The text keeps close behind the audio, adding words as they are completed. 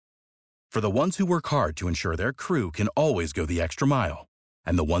For the ones who work hard to ensure their crew can always go the extra mile,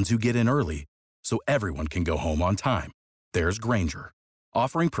 and the ones who get in early so everyone can go home on time, there's Grainger,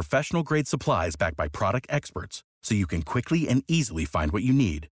 offering professional-grade supplies backed by product experts so you can quickly and easily find what you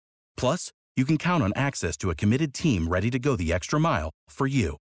need. Plus, you can count on access to a committed team ready to go the extra mile for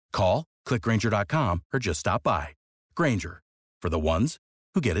you. Call, click Grainger.com, or just stop by. Grainger, for the ones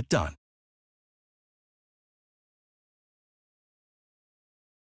who get it done.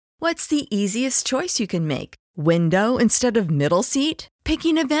 What's the easiest choice you can make? Window instead of middle seat?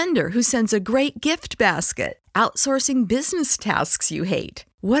 Picking a vendor who sends a great gift basket? Outsourcing business tasks you hate?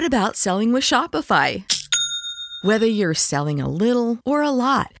 What about selling with Shopify? Whether you're selling a little or a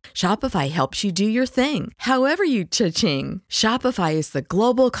lot, Shopify helps you do your thing, however you cha-ching. Shopify is the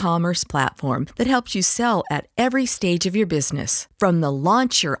global commerce platform that helps you sell at every stage of your business. From the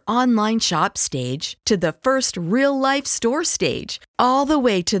launch your online shop stage to the first real-life store stage, all the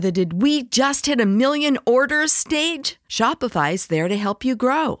way to the did we just hit a million orders stage. Shopify's there to help you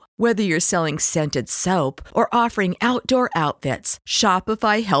grow. Whether you're selling scented soap or offering outdoor outfits,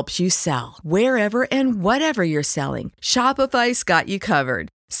 Shopify helps you sell. Wherever and whatever you're selling, Shopify's got you covered.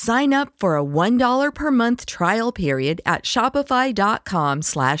 Sign up for a $1 per month trial period at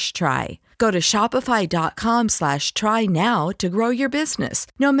shopify.com/try. Go to shopify.com/try now to grow your business,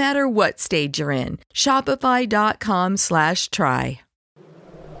 no matter what stage you're in. Shopify.com/try.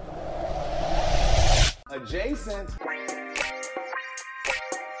 Adjacent.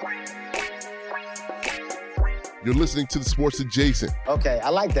 You're listening to the Sports Adjacent. Okay, I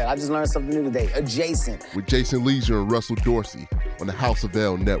like that. I just learned something new today. Adjacent. With Jason Leisure and Russell Dorsey on the House of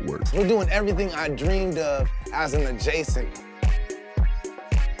L Network. We're doing everything I dreamed of as an adjacent.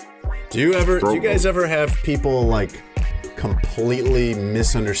 Do you guys ever have people like completely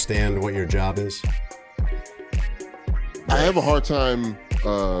misunderstand what your job is? I have a hard time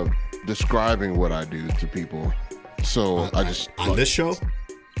describing what I do to people. So I just on this show,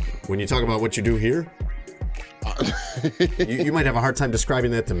 when you talk about what you do here, you might have a hard time describing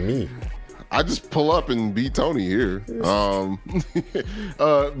that to me. I just pull up and be Tony here.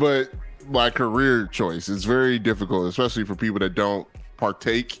 But my career choice is very difficult, especially for people that don't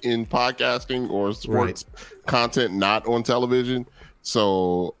partake in podcasting or sports content not on television.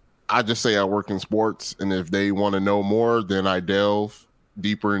 So I just say I work in sports, and if they want to know more, then I delve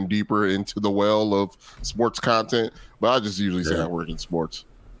deeper and deeper into the well of sports content. But I just usually say I work in sports.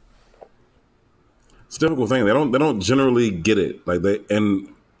 It's a difficult thing. They don't generally get it. And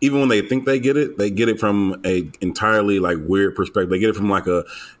even when they think they get it from a entirely like weird perspective. They get it from like a,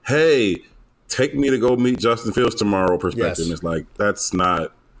 hey, take me to go meet Justin Fields tomorrow perspective. Yes. And it's like, that's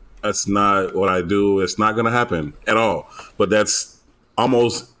not what I do. It's not going to happen at all. But that's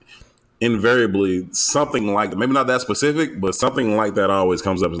almost invariably something like, maybe not that specific, but something like that always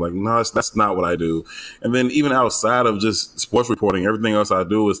comes up. It's like, no, that's not what I do. And then even outside of just sports reporting, everything else I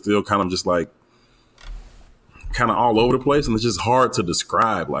do is still kind of just like, kind of all over the place, and it's just hard to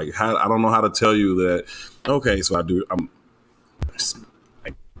describe. Like, I don't know how to tell you that. Okay, so I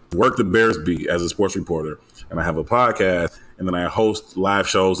work the Bears beat as a sports reporter, and I have a podcast, and then I host live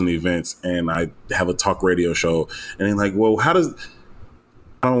shows and events, and I have a talk radio show. And then like, well, how does?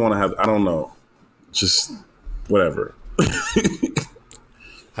 I don't know, just whatever.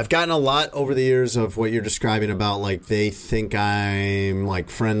 I've gotten a lot over the years of what you're describing about like they think I'm like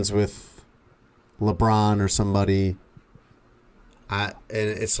friends with LeBron or somebody. And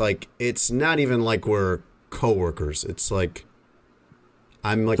it's like, it's not even like we're coworkers. It's like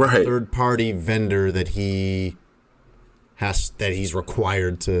I'm like a third party vendor that he's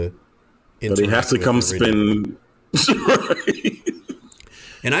required to but he has to come spend.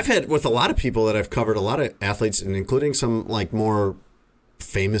 And I've had with a lot of people that I've covered, a lot of athletes, and including some like more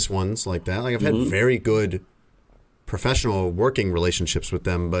famous ones like that. Like I've had very good professional working relationships with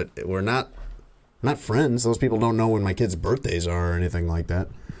them, but we're not friends. Those people don't know when my kids' birthdays are or anything like that.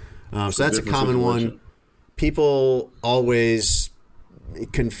 So that's a common one. People always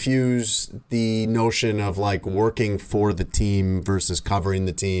confuse the notion of like working for the team versus covering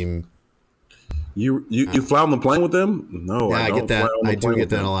the team. You fly on the plane with them? No, yeah, I get that. I do get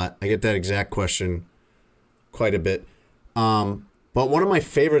that a lot. I get that exact question quite a bit. But one of my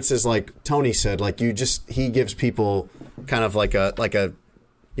favorites is like Tony said, like he gives people kind of like a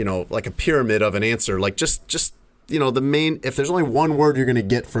pyramid of an answer. Like just the main, if there's only one word you're going to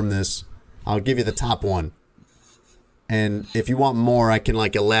get from this, I'll give you the top one. And if you want more, I can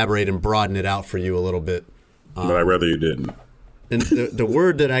like elaborate and broaden it out for you a little bit. But I'd rather you didn't. And the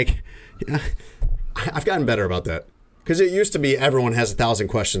word that I've gotten better about that. Because it used to be everyone has 1,000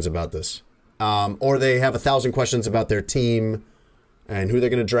 questions about this. Or they have 1,000 questions about their team. and who they're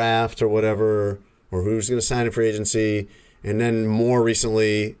going to draft or whatever, or who's going to sign in free agency. And then more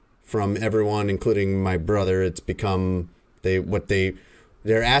recently, from everyone, including my brother, it's become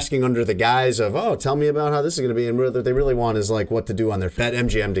they're asking under the guise of, oh, tell me about how this is going to be, and what they really want is like what to do on their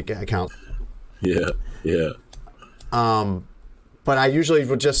BetMGM account. Yeah. But I usually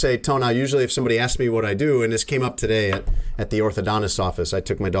would just say, Tona, usually if somebody asks me what I do, and this came up today at the orthodontist's office, I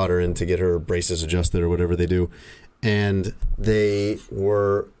took my daughter in to get her braces adjusted or whatever they do, and they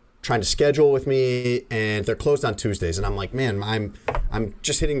were trying to schedule with me, and they're closed on Tuesdays. And I'm like, man, I'm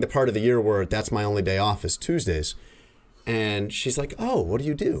just hitting the part of the year where that's my only day off is Tuesdays. And she's like, oh, what do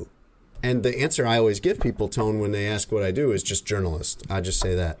you do? And the answer I always give people, Tone, when they ask what I do is just journalist. I just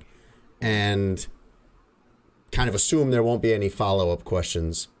say that. And kind of assume there won't be any follow-up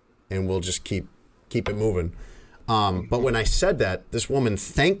questions, and we'll just keep it moving. But when I said that, this woman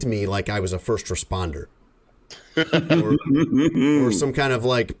thanked me like I was a first responder. or some kind of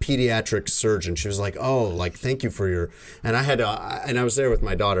like pediatric surgeon. She was like, oh, like, thank you for your, and I was there with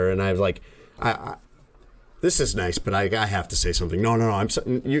my daughter, and I was like, this is nice, but I have to say something. No,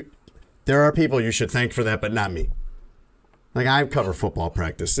 there are people you should thank for that, but not me. Like, I cover football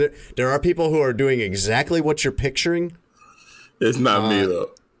practice. There are people who are doing exactly what you're picturing. It's not me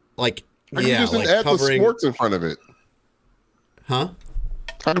though. Like, How come you just didn't add the sports in front of it? Huh?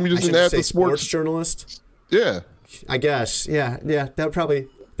 How come you just didn't add the sports journalist? Yeah. I guess. Yeah. That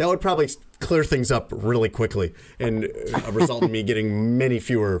would probably clear things up really quickly and result in me getting many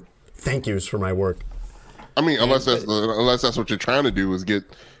fewer thank yous for my work. I mean, unless that's what you're trying to do is get,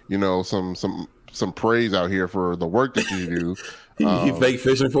 some praise out here for the work that you do. You fake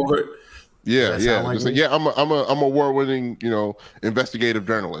fishing for it? Yeah. I'm a award-winning, investigative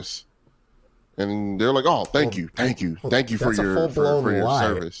journalist. And they're like, "Oh, thank you for your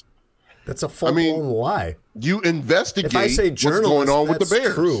service." That's a full-blown lie. You investigate if I say what's going on with the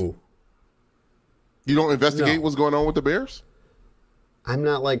Bears. True. You don't investigate what's going on with the Bears? I'm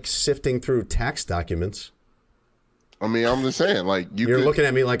not like sifting through tax documents. I mean, I'm just saying, like you're looking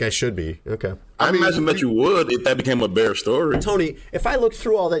at me like I should be. Okay. I imagine that you would if that became a Bear story. Tony, if I looked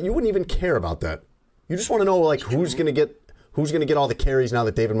through all that, you wouldn't even care about that. You just want to know like who's going to get all the carries now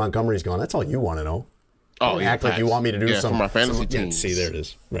that David Montgomery's gone. That's all you want to know. Oh, act like you want me to do for my fantasy team. Yeah, see, there it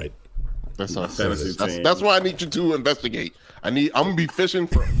is. Right. That's why I need you to investigate. I'm gonna be fishing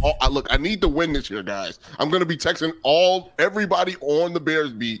for all. I need to win this year, guys. I'm gonna be texting everybody on the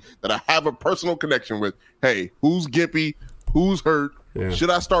Bears beat that I have a personal connection with. Hey, who's gimpy? Who's hurt? Yeah.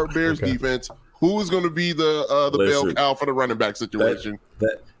 Should I start Bears defense? Who is going to be the bell cow for the running back situation?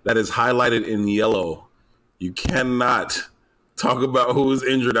 That is highlighted in yellow. You cannot talk about who is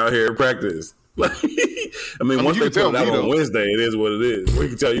injured out here in practice. Once they tell that on Wednesday, it is what it is. We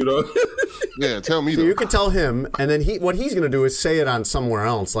can tell you though. Yeah, tell me. So you can tell him, and then what he's going to do is say it on somewhere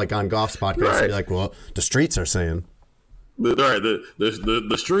else, like on Goff's podcast, and be like, "Well, the streets are saying." Right,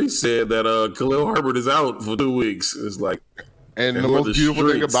 the streets said that Khalil Herbert is out for 2 weeks. It's like, and the most beautiful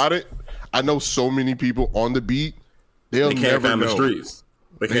thing about it, I know so many people on the beat. They can't find the streets.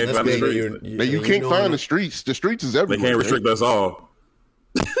 They can't find the streets. You can't find the streets. The streets is everywhere. They can't restrict us all.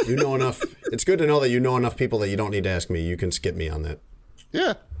 You know enough. It's good to know that you know enough people that you don't need to ask me. You can skip me on that.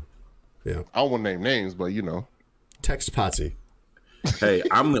 Yeah. Yeah. I won't name names, but Text Potsy. Hey,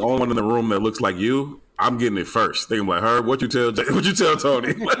 I'm the only one in the room that looks like you. I'm getting it first. Thinking like, Herb, what you tell Tony? Thinking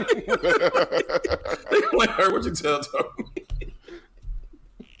like, Herb, what you tell Tony?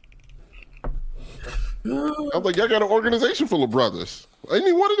 I'm like, y'all got an organization full of brothers.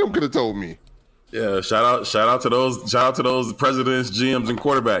 Any one of them could have told me. Yeah, shout out to those presidents, GMs, and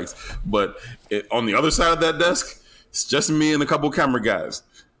quarterbacks. But on the other side of that desk, it's just me and a couple camera guys.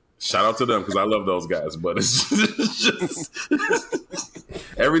 Shout out to them because I love those guys. But it's just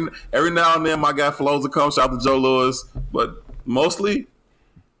every now and then my guy Flo's a come. Shout out to Joe Lewis, but mostly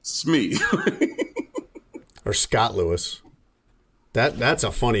it's me or Scott Lewis. That's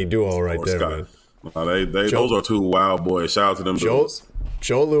a funny duo right there, Scott. Man. Those are two wild boys. Shout out to them.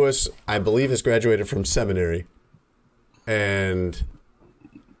 Joe Lewis, I believe, has graduated from seminary, and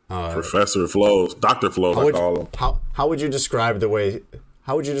Professor Flows, Dr. Flows, I call him. How would you describe the way?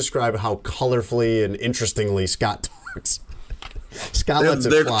 How would you describe how colorfully and interestingly Scott talks? Scott lets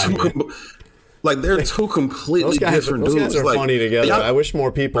it fly. They're two completely different dudes. Those guys are funny together. I wish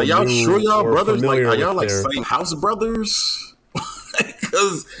more people. Are y'all sure y'all brothers? Are y'all their... same house brothers?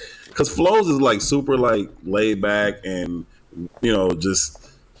 Because Flows is super laid back and just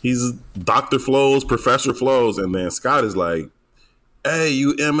he's Dr. Flows, Professor Flows, and then Scott is like, "Hey,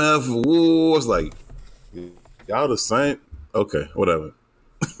 you MF, woo!" It's like y'all the same. Okay, whatever.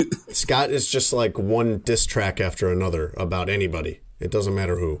 Scott is just like one diss track after another about anybody, It doesn't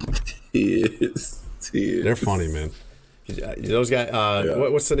matter who. He is. They're funny, man. Those guys.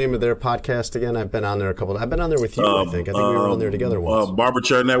 What's the name of their podcast again? I've been on there I've been on there with you. I think we were on there together once. Barber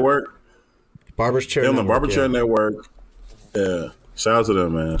Chair Network. Barber's Chair Network. Barber Chair Network. Yeah. Shout out to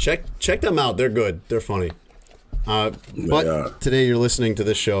them, man. Check them out. They're good. They're funny. But today you're listening to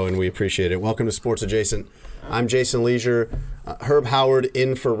this show, and we appreciate it. Welcome to Sports Adjacent. I'm Jason Leisure. Herb Howard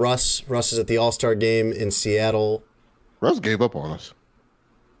in for Russ. Russ is at the All-Star game in Seattle. Russ gave up on us.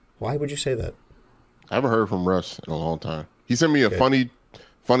 Why would you say that? I haven't heard from Russ in a long time. He sent me a funny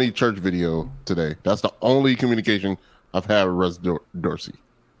church video today. That's the only communication I've had with Russ Dorsey.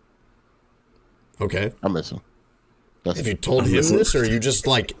 Okay. I miss him. Have you told him this, or are you just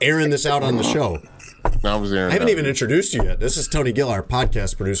like airing this out on the show? No, I haven't even introduced you yet. This is Tony Gill, our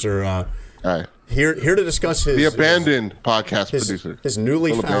podcast producer. Right. Here to discuss the abandoned podcast producer. His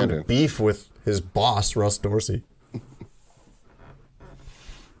newly found beef with his boss, Russ Dorsey.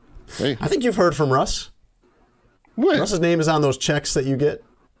 Hey. I think you've heard from Russ. What? Russ's name is on those checks that you get.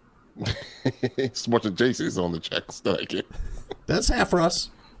 It's a bunch of Jason's on the checks that I get. That's half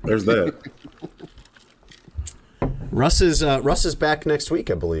Russ. There's that. Russ is back next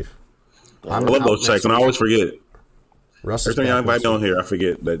week, I believe. I love those checks, and I always forget. Russ Every time I invite me on here, I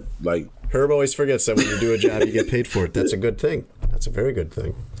forget that. Like Herb always forgets that when you do a job, you get paid for it. That's a good thing. That's a very good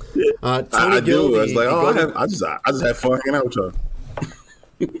thing. Tony I Gill, do. It's like, I just had fun hanging out with y'all.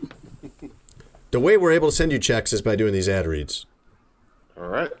 The way we're able to send you checks is by doing these ad reads. All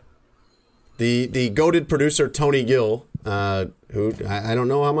right. The goated producer Tony Gill, who I don't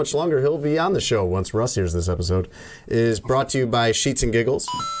know how much longer he'll be on the show once Russ hears this episode, is brought to you by Sheets and Giggles.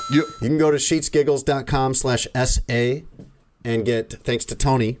 Yep. You can go to sheetsgiggles.com/SA and get, thanks to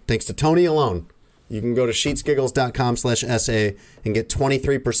Tony alone, you can go to sheetsgiggles.com/SA and get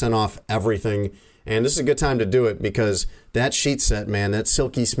 23% off everything. And this is a good time to do it because that sheet set, man, that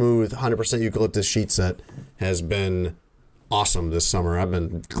silky smooth 100% eucalyptus sheet set has been awesome this summer. I've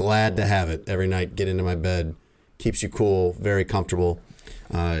been glad to have it every night. Get into my bed. Keeps you cool, very comfortable.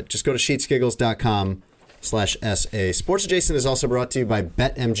 Just go to sheetsgiggles.com/SA. Sports Adjacent is also brought to you by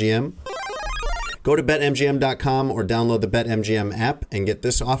BetMGM. Go to betmgm.com or download the BetMGM app and get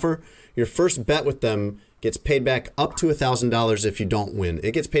this offer. Your first bet with them gets paid back up to $1,000 if you don't win.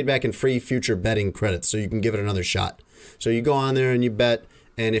 It gets paid back in free future betting credits, so you can give it another shot. So you go on there and you bet,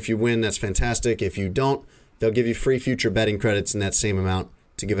 and if you win, that's fantastic. If you don't, they'll give you free future betting credits in that same amount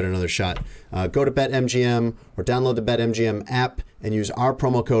to give it another shot. Go to BetMGM or download the BetMGM app and use our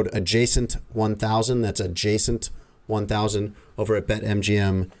promo code ADJACENT1000. That's ADJACENT1000 over at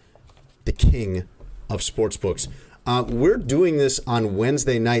BetMGM, the king of sportsbooks. We're doing this on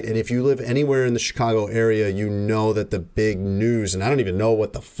Wednesday night, and if you live anywhere in the Chicago area, you know that the big news, and I don't even know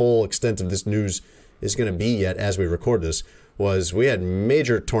what the full extent of this news is going to be yet as we record this, was we had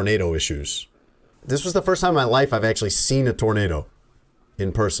major tornado issues. This was the first time in my life I've actually seen a tornado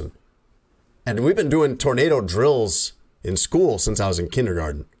in person. And we've been doing tornado drills in school since I was in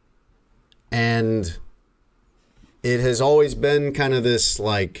kindergarten. And it has always been kind of this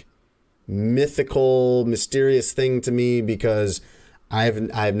like mythical, mysterious thing to me because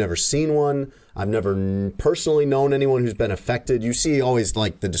I've never seen one. I've never personally known anyone who's been affected. You see always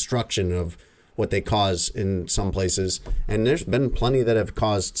like the destruction of what they cause in some places. And there's been plenty that have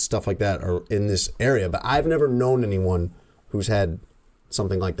caused stuff like that or in this area, but I've never known anyone who's had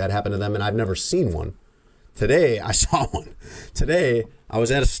something like that happen to them, and I've never seen one. Today, I saw one. Today, I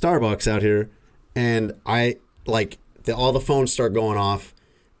was at a Starbucks out here, and all the phones start going off,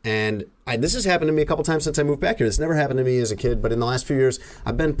 and this has happened to me a couple times since I moved back here. This never happened to me as a kid, but in the last few years,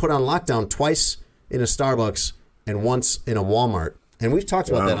 I've been put on lockdown twice in a Starbucks and once in a Walmart. And we've talked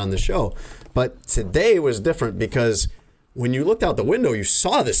about that on the show. But today was different because when you looked out the window, you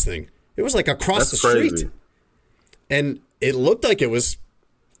saw this thing. It was like across the street. And it looked like it was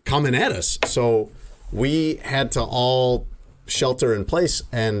coming at us. So we had to all shelter in place.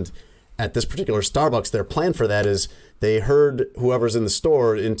 And at this particular Starbucks, their plan for that is they herd whoever's in the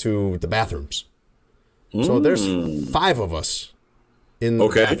store into the bathrooms. So there's 5 of us in the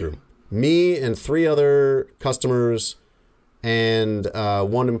bathroom. Me and 3 other customers and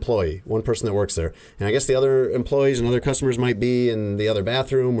one employee, one person that works there. And I guess the other employees and other customers might be in the other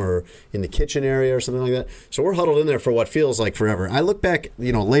bathroom or in the kitchen area or something like that. So we're huddled in there for what feels like forever. I look back,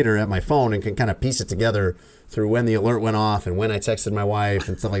 later at my phone and can kind of piece it together through when the alert went off and when I texted my wife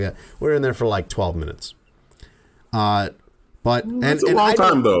and stuff like that. We're in there for like 12 minutes. But it's a long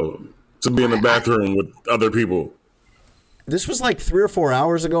time though to be in the bathroom with other people. This was like 3 or 4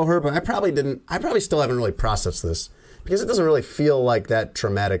 hours ago, Herb, but I probably still haven't really processed this because it doesn't really feel like that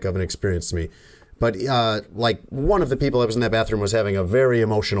traumatic of an experience to me. But like one of the people that was in that bathroom was having a very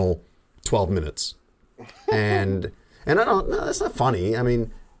emotional 12 minutes. And I don't know, that's not funny. I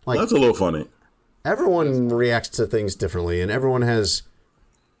mean, like, that's a little funny. Everyone reacts to things differently, and everyone has,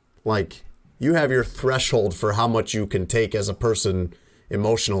 like, you have your threshold for how much you can take as a person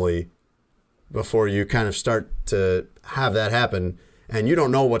emotionally before you kind of start to have that happen. And you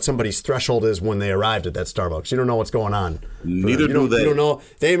don't know what somebody's threshold is when they arrived at that Starbucks. You don't know what's going on. Neither do they. You don't know.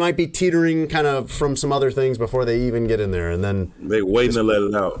 They might be teetering kind of from some other things before they even get in there. And then they waiting to let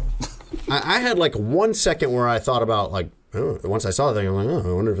it out. I had like 1 second where I thought about, like, oh, once I saw the thing, I'm like, oh,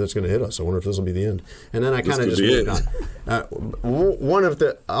 I wonder if it's going to hit us. I wonder if this will be the end. And then I kind of just moved on. One of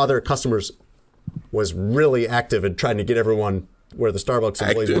the other customers was really active in trying to get everyone where the Starbucks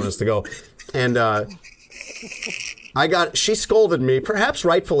employees want us to go. And she scolded me, perhaps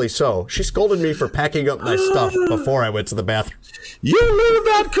rightfully so. She scolded me for packing up my stuff before I went to the bathroom. You leave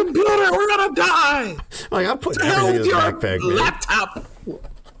that computer, we're going to die. Like, I'm putting everything in his backpack, man. Laptop.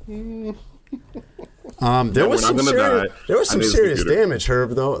 There was some serious damage,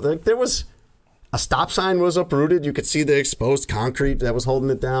 Herb, though. Like, there was a stop sign was uprooted. You could see the exposed concrete that was holding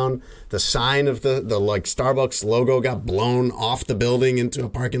it down. The sign of the like Starbucks logo got blown off the building into a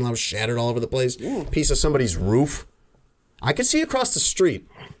parking lot, shattered all over the place. Piece of somebody's roof. I could see across the street.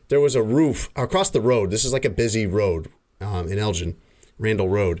 There was a roof across the road. This is like a busy road in Elgin, Randall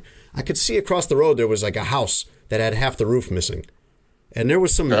Road. I could see across the road there was like a house that had half the roof missing, and there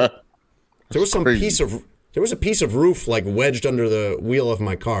was some piece of roof like wedged under the wheel of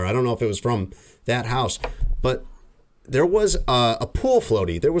my car. I don't know if it was from that house, but there was a pool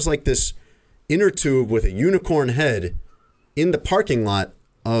floaty. There was like this inner tube with a unicorn head in the parking lot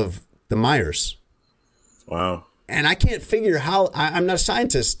of the Myers. Wow. And I can't figure how, I'm not a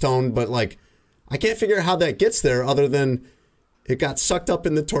scientist, Tone, but like, I can't figure out how that gets there other than it got sucked up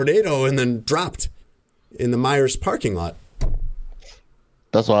in the tornado and then dropped in the Myers parking lot.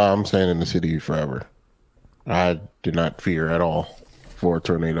 That's why I'm staying in the city forever. I do not fear at all for a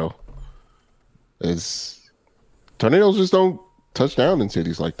tornado. Tornadoes just don't touch down in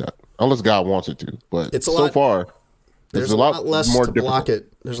cities like that, unless God wants it to. But there's a lot less more to block it.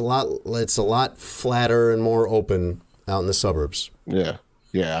 It's a lot flatter and more open out in the suburbs. Yeah.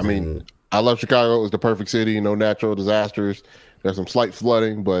 I mean, I love Chicago. It was the perfect city. No natural disasters. There's some slight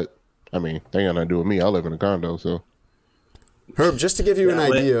flooding, but I mean, they ain't nothing to do with me. I live in a condo, so. Herb, just to give you an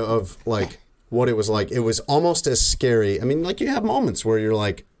idea of like what it was like, it was almost as scary. I mean, like you have moments where you're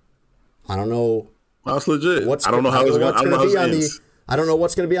like, I don't know. That's legit. I don't know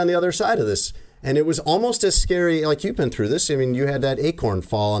what's going to be on the other side of this. And it was almost as scary. Like you've been through this. I mean, you had that acorn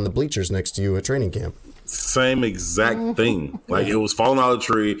fall on the bleachers next to you at training camp. Same exact thing. Like it was falling out of the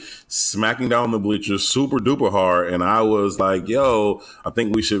tree, smacking down the bleachers super duper hard. And I was like, yo, I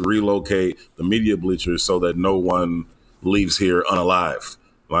think we should relocate the media bleachers so that no one leaves here unalive.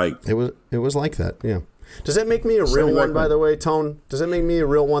 Like it was like that. Yeah. Does that make me a real one, by the way, Tone? Does that make me a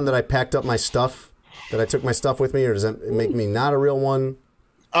real one that I packed up my stuff, that I took my stuff with me, or does that make me not a real one?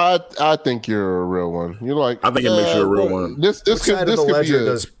 I think you're a real one. You're like, I think it makes you a real one. This could be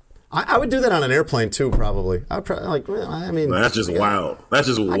I would do that on an airplane too, probably. I would probably like. I mean, that's just wild. That's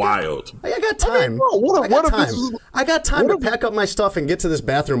just wild. I got time. I got time to pack up my stuff and get to this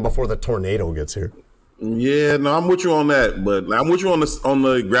bathroom before the tornado gets here. Yeah, no, I'm with you on that, but I'm with you on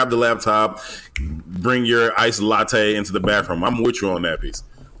the grab the laptop, bring your iced latte into the bathroom. I'm with you on that piece.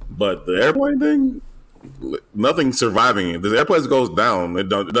 But the airplane thing, nothing surviving it. The airplane goes down, it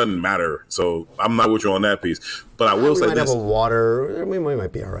doesn't matter. So I'm not with you on that piece. But I will say this: we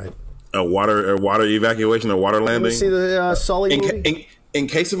might be all right. A water evacuation, a water landing. You see the Sully movie? In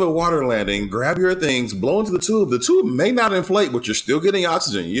case of a water landing, grab your things, blow into the tube. The tube may not inflate, but you're still getting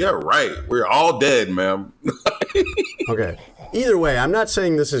oxygen. Yeah, right. We're all dead, ma'am. Okay. Either way, I'm not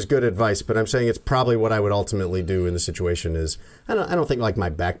saying this is good advice, but I'm saying it's probably what I would ultimately do in the situation. Is I don't think like my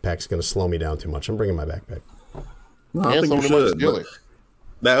backpack's going to slow me down too much. I'm bringing my backpack. No, I think you should. But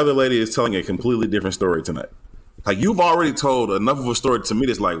that other lady is telling a completely different story tonight. Like you've already told enough of a story to me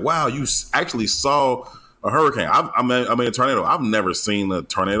that's like, wow, you actually saw a hurricane. I mean a tornado. I've never seen a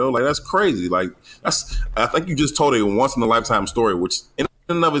tornado. Like that's crazy. Like I think you just told a once in a lifetime story, which in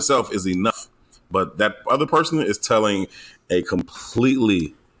and of itself is enough. But that other person is telling a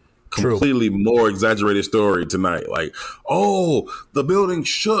completely more exaggerated story tonight. Like, oh, the building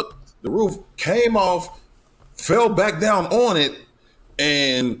shook, the roof came off, fell back down on it,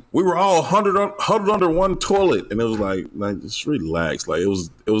 and we were all huddled under one toilet. And it was like just relax. Like it was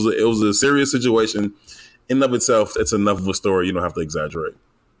a serious situation. In and of itself, it's enough of a story. You don't have to exaggerate.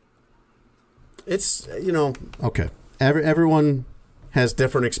 It's, okay. Everyone has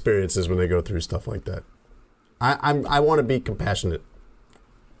different experiences when they go through stuff like that. I want to be compassionate.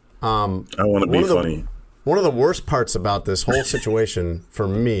 I want to be funny. One of the worst parts about this whole situation for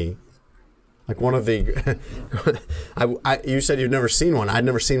me, like one of the, you said you've never seen one. I'd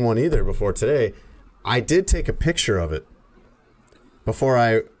never seen one either before today. I did take a picture of it before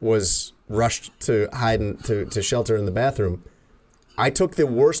I was rushed to hide to shelter in the bathroom. I took the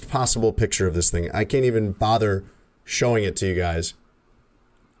worst possible picture of this thing. I can't even bother showing it to you guys.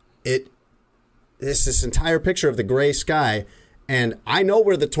 It's this entire picture of the gray sky, and I know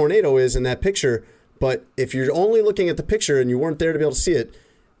where the tornado is in that picture, but if you're only looking at the picture and you weren't there to be able to see it,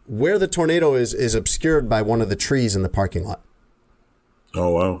 where the tornado is obscured by one of the trees in the parking lot. Oh,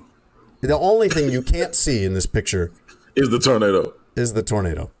 wow. The only thing you can't see in this picture is the tornado.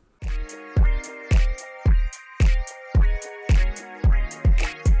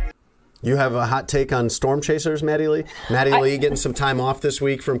 You have a hot take on Storm Chasers, Maddie Lee? Maddie Lee getting some time off this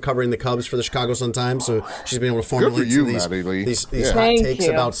week from covering the Cubs for the Chicago Sun-Times, so she's been able to formulate these hot takes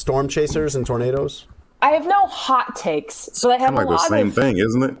about Storm Chasers and tornadoes. I have no hot takes, but I have like the same thing,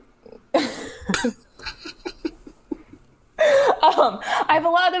 isn't it? I have a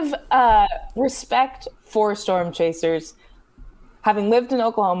lot of respect for Storm Chasers. Having lived in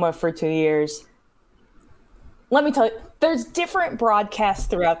Oklahoma for 2 years, let me tell you, there's different broadcasts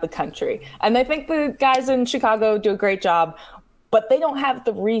throughout the country. And I think the guys in Chicago do a great job, but they don't have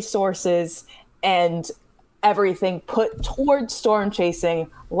the resources and everything put towards storm chasing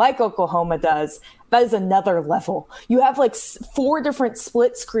like Oklahoma does. That is another level. You have like 4 different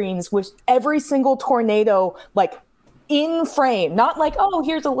split screens with every single tornado like in frame, not like, oh,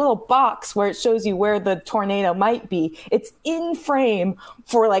 here's a little box where it shows you where the tornado might be. It's in frame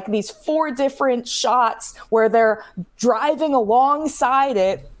for like these 4 different shots where they're driving alongside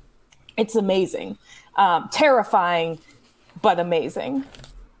it. It's amazing. Terrifying, but amazing.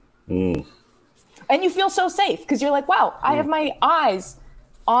 And you feel so safe because you're like, wow, I have my eyes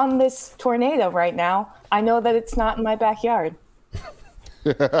on this tornado right now. I know that it's not in my backyard.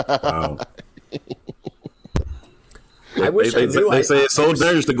 Wow. I wish they say it's so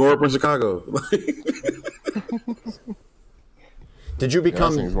dangerous to go up in Chicago. Did you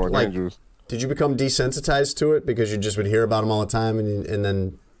become Did you become desensitized to it because you just would hear about them all the time and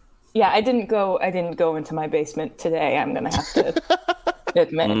then? Yeah, I didn't go into my basement today. I'm gonna have to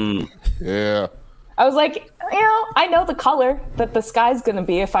admit. Yeah. I was like, I know the color that the sky's gonna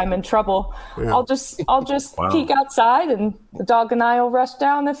be if I'm in trouble. Yeah. I'll just peek outside and the dog and I will rush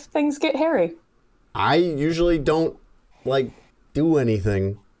down if things get hairy. I usually don't do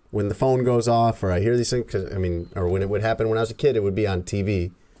anything when the phone goes off or I hear these things. Or when it would happen when I was a kid, it would be on TV.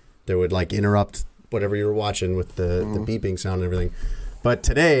 They would interrupt whatever you were watching with the beeping sound and everything. But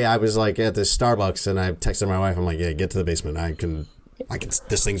today I was at this Starbucks and I texted my wife. I'm like, yeah, get to the basement. I can.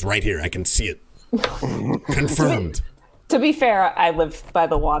 This thing's right here. I can see it. Confirmed. To be fair, I live by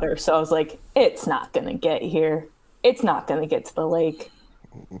the water, so I was like, it's not gonna get here. It's not gonna get to the lake.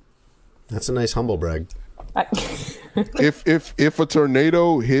 That's a nice humble brag. If a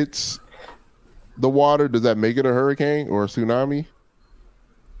tornado hits the water, does that make it a hurricane or a tsunami?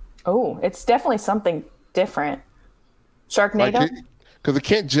 Oh, it's definitely something different. Sharknado? Because it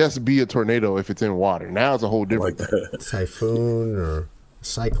can't just be a tornado if it's in water. Now it's a whole different thing. Typhoon or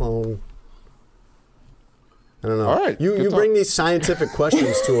cyclone. I don't know. All right, you bring these scientific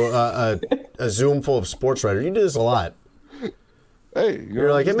questions to a Zoom full of sports writers. You do this a lot. Hey,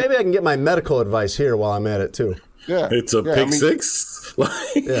 you're like, hey, maybe I can get my medical advice here while I'm at it too. Yeah, it's a pick six.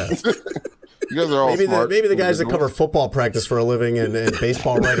 Yeah, you guys are all smart. Maybe the guys that cover football practice for a living and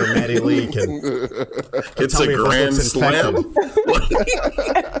baseball writer Maddie Lee can it's tell a me grand if this slam.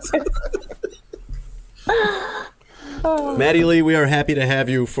 Maddie Lee, we are happy to have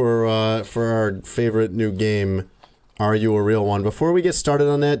you for our favorite new game, Are You a Real One? Before we get started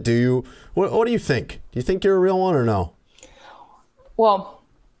on that, what do you think? Do you think you're a real one or no? Well,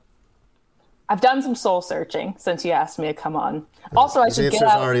 I've done some soul searching since you asked me to come on. Also, I should get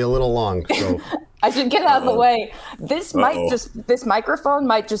out. This already a little long, so I should get out of the way. This microphone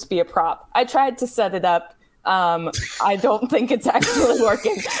might just be a prop. I tried to set it up. I don't think it's actually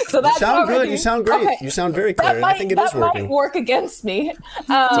working. So that's you sound good. You sound great. Okay. You sound very clear. I think it is working. That might work against me.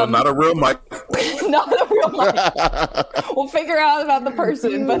 So not a real mic. Not a real mic. We'll figure out about the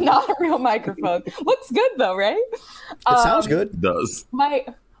person, but not a real microphone. Looks good though, right? It sounds good. It does. My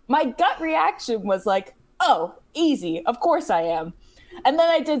gut reaction was like, oh, easy. Of course I am. And then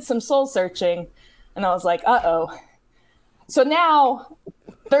I did some soul searching, and I was like, uh-oh. So now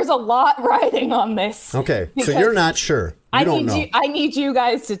There's a lot riding on this. Okay, so you're not sure. You don't know. I need you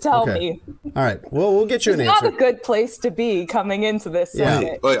guys to tell me. All right. Well, we'll get you an answer. It's not a good place to be coming into this.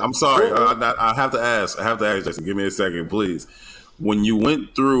 Yeah. Wait, I'm sorry. I have to ask. Jason. Give me a second, please. When you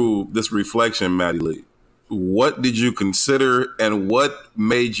went through this reflection, Maddie Lee, what did you consider and what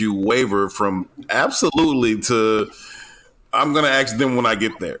made you waver from absolutely to I'm going to ask them when I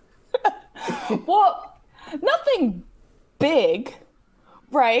get there? Well, nothing big,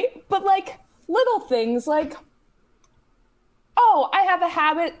 right? But like little things like, oh, I have a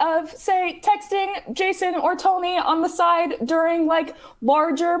habit of, say, texting Jason or Tony on the side during like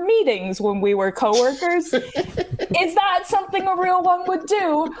larger meetings when we were coworkers. Is that something a real one would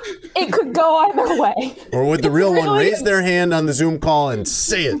do? It could go either way. Or would the real one raise their hand on the Zoom call and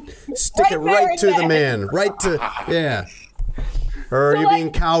say it? Stick it right to the man. Right to, yeah. Or are you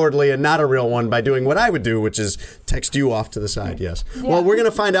being cowardly and not a real one by doing what I would do, which is text you off to the side? Yes. Yeah. Well, we're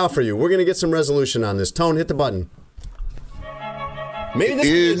going to find out for you. We're going to get some resolution on this. Tone, hit the button. Maybe this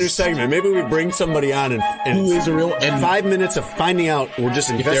is a new segment. Maybe we bring somebody on and who is a real one? And 5 minutes of finding out. We're just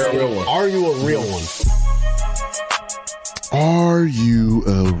investigating. They're a real one. Are you a real one? Are you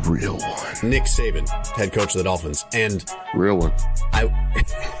a real one? Nick Saban, head coach of the Dolphins, and real one.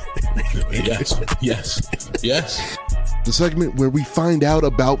 Yes. The segment where we find out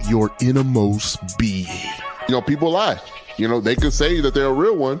about your innermost being. People lie. They could say that they're a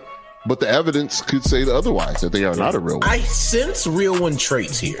real one, but the evidence could say otherwise, that they are not a real one. I sense real one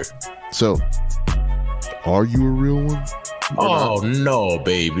traits here. So, are you a real one? Oh, no,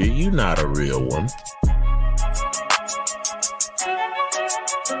 baby. You're not a real one.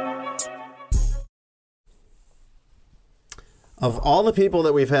 Of all the people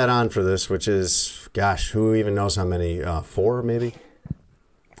that we've had on for this, which is, gosh, who even knows how many? 4, maybe?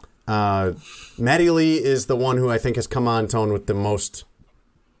 Maddie Lee is the one who I think has come on, Tone, with the most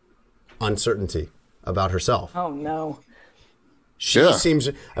uncertainty about herself. Oh, no. She seems...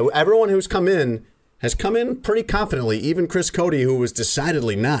 Everyone who's come in has come in pretty confidently. Even Chris Cody, who was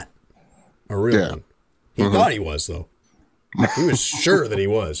decidedly not a real one. He thought he was, though. He was sure that he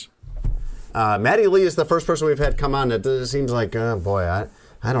was. Maddie Lee is the first person we've had come on that seems like, oh boy,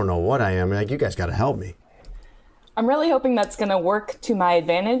 I don't know what I am. Like, you guys got to help me. I'm really hoping that's going to work to my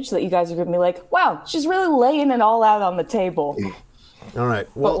advantage, that you guys are going to be like, wow, she's really laying it all out on the table. All right.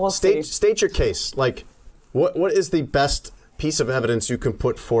 Well, state your case. Like, what is the best piece of evidence you can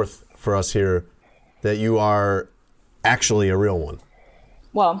put forth for us here that you are actually a real one?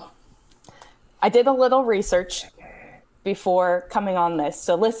 Well, I did a little research before coming on this.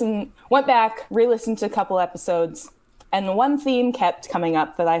 So went back, re-listened to a couple episodes, and one theme kept coming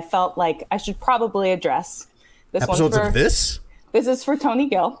up that I felt like I should probably address. Episodes of this? This is for Tony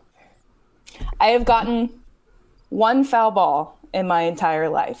Gill. I have gotten one foul ball in my entire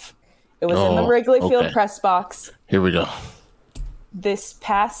life. It was in the Wrigley Field press box. Here we go. This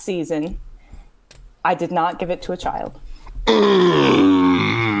past season, I did not give it to a child.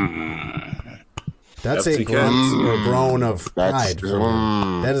 That's a grunt or groan of pride for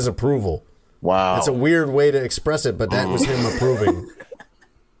him. That is approval. Wow. That's a weird way to express it, but that was him approving.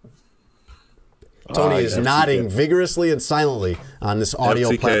 Tony is nodding vigorously and silently on this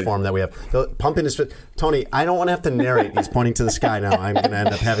audio platform that we have. Pumping his fist. Tony, I don't want to have to narrate. He's pointing to the sky now. I'm going to end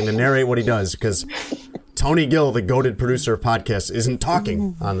up having to narrate what he does because Tony Gill, the goated producer of podcasts, isn't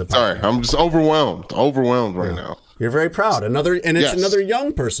talking on the podcast. Sorry, I'm just overwhelmed right now. You're very proud. It's another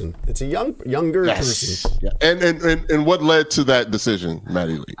young person. It's a younger person. Yeah. And what led to that decision,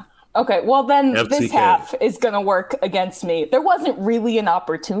 Maddie Lee? Okay, well then this half is going to work against me. There wasn't really an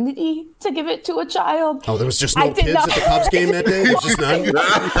opportunity to give it to a child. Oh, there was just no kids at the Cubs game that day? There was just none?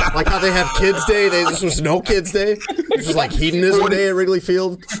 Like how they have Kids Day? This was no Kids Day? This was like Hedonism Day at Wrigley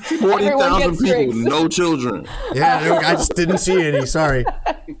Field? 40,000 people, no children. Yeah, I just didn't see any. Sorry.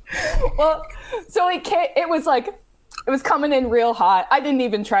 Well, so it was coming in real hot. I didn't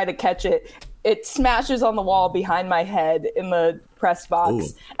even try to catch it. It smashes on the wall behind my head in the press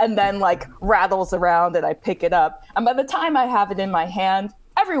box and then like rattles around and I pick it up. And by the time I have it in my hand,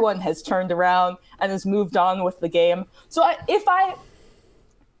 everyone has turned around and has moved on with the game. So if I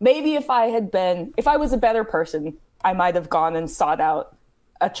was a better person, I might have gone and sought out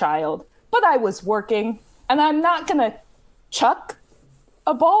a child. But I was working and I'm not going to chuck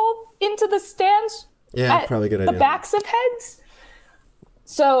a ball into the stands at probably a good idea. The backs of heads.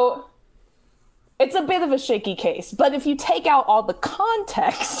 So it's a bit of a shaky case, but if you take out all the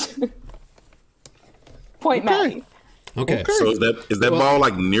context, Maddie. Okay. So is that ball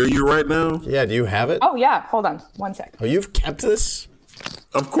like near you right now? Yeah. Do you have it? Oh yeah. Hold on, 1 sec. Oh, you've kept this?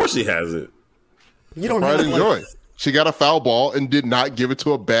 Of course he has it. You don't Pride have and joy. She got a foul ball and did not give it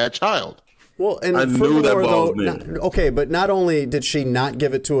to a bad child. Well, and I knew that ball was okay, but not only did she not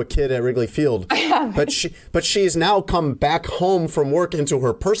give it to a kid at Wrigley Field, but she's now come back home from work into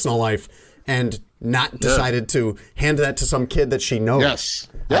her personal life and not decided to hand that to some kid that she knows. Yes.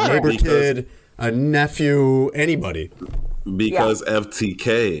 A neighbor kid, a nephew, anybody. Because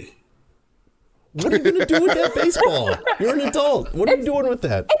FTK. What are you going to do with that baseball? You're an adult. What are you doing with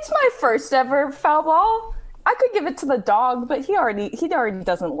that? It's my first ever foul ball. I could give it to the dog, but he already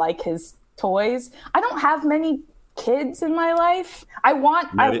doesn't like his toys. I don't have many kids in my life. I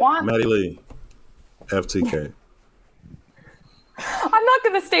want Maddie Lee. FTK. I'm not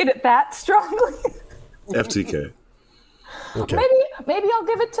going to state it that strongly. FTK. Okay. Maybe I'll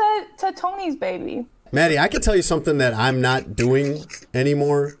give it to Tony's baby. Maddie, I can tell you something that I'm not doing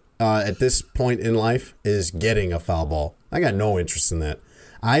anymore at this point in life is getting a foul ball. I got no interest in that.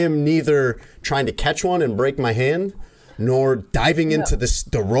 I am neither trying to catch one and break my hand, nor diving into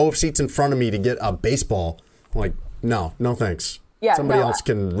the row of seats in front of me to get a baseball. Like, no thanks. Yeah, somebody else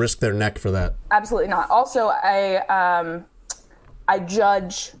can risk their neck for that. Absolutely not. Also, I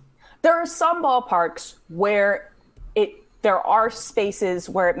judge. There are some ballparks where there are spaces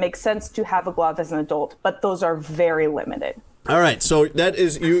where it makes sense to have a glove as an adult, but those are very limited. All right, so that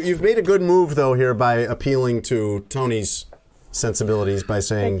is you've made a good move though here by appealing to Tony's sensibilities by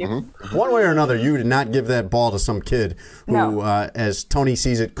saying one way or another you did not give that ball to some kid who, as Tony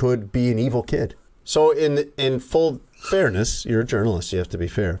sees it, could be an evil kid. So in full fairness, you're a journalist, you have to be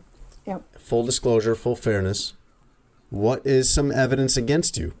fair. Yep. Full disclosure, full fairness. What is some evidence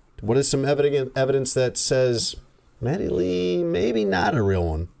against you? What is some evidence that says Maddie Lee maybe not a real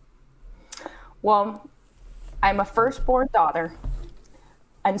one? Well, I'm a firstborn daughter,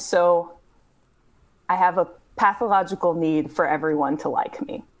 and so I have a pathological need for everyone to like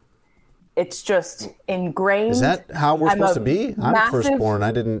me. It's just ingrained. Is that how we're supposed to be? I'm firstborn.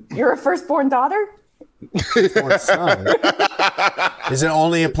 I didn't. You're a firstborn daughter? Firstborn son. Is it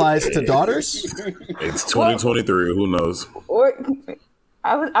only applies to daughters? It's 2023. Who knows? Or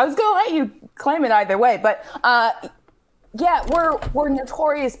I was going to let you claim it either way, but yeah, we're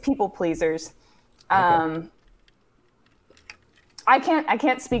notorious people pleasers. Okay. I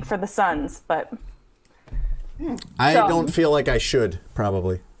can't speak for the sons, but I don't feel like I should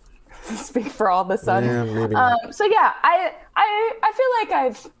probably speak for all the sons. Yeah, maybe not. So yeah, I feel like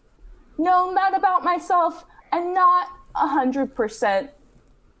I've known that about myself and not 100%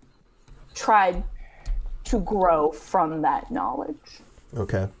 tried to grow from that knowledge.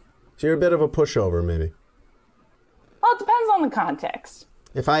 Okay, so you're a bit of a pushover, maybe. Well, it depends on the context.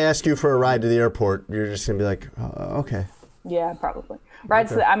 If I ask you for a ride to the airport, you're just gonna be like, okay. Yeah, probably.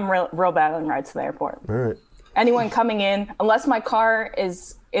 I'm real bad on rides to the airport. All right. Anyone coming in, unless my car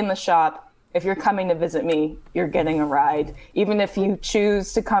is in the shop, if you're coming to visit me, you're getting a ride. Even if you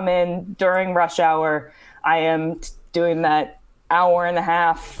choose to come in during rush hour, I am doing that hour and a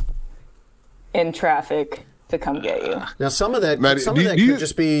half in traffic to come get you. Now, some of that could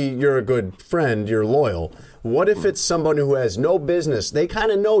just be you're a good friend, you're loyal. What if it's someone who has no business? They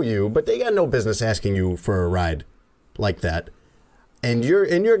kind of know you, but they got no business asking you for a ride like that. And you're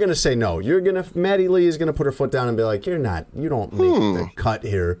going to say no. Maddie Lee is going to put her foot down and be like, you don't make the cut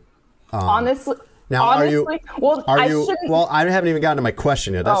here. Honestly. Now, I haven't even gotten to my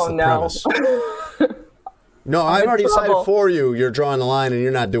question yet. That's the premise. No, I've already decided for you. You're drawing the line and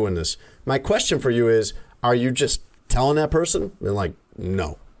you're not doing this. My question for you is, are you just telling that person? They're like,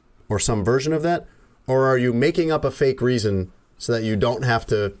 no. Or some version of that? Or are you making up a fake reason so that you don't have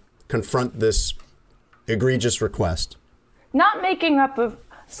to confront this egregious request? Not making up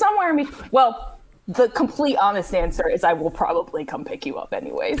somewhere in between. Well, the complete honest answer is I will probably come pick you up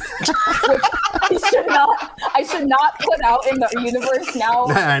anyways. I should not put out in the universe now.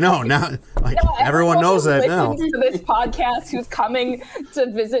 I know now. Everyone knows that now. To this podcast, who's coming to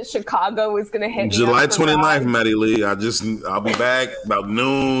visit Chicago is going to hit me July 29th, Maddie Lee. I'll be back about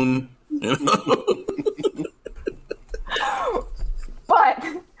noon. But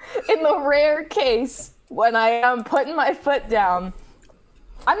in the rare case when I am putting my foot down,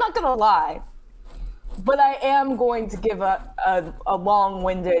 I'm not going to lie, but I am going to give a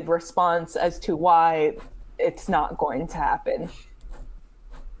long-winded response as to why it's not going to happen.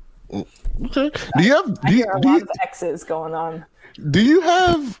 Okay. Do you have a lot of X's going on? Do you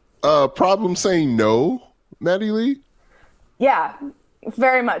have a problem saying no, Maddie Lee? Yeah,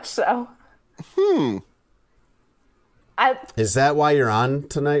 very much so. Is that why you're on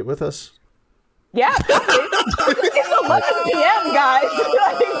tonight with us? Yeah, it's 11 p.m., guys.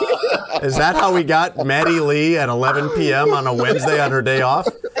 Is that how we got Maddie Lee at 11 p.m. on a Wednesday on her day off?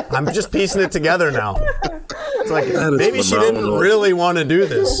 I'm just piecing it together now. like maybe she didn't really want to do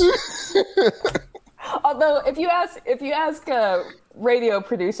this. Although, if you ask radio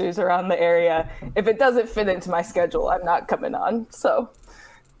producers around the area, if it doesn't fit into my schedule, I'm not coming on. So,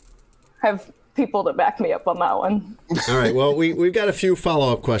 I have people to back me up on that one. All right. Well, we've got a few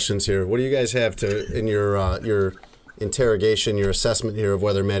follow-up questions here. What do you guys have in your interrogation, your assessment here of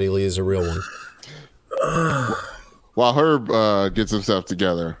whether Maddie Lee is a real one? While Herb gets himself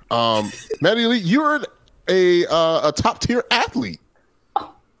together, Maddie Lee, you're a top-tier athlete.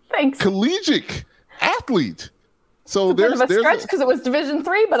 Oh, thanks. Collegiate athlete. So there's a stretch because it was Division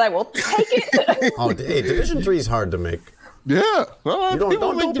III, but I will take it. Oh, hey, Division III is hard to make. Yeah. Don't be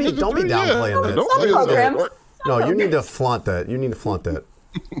downplaying that. No, you need to flaunt that.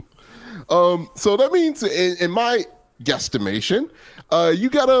 So that means, in my guesstimation, you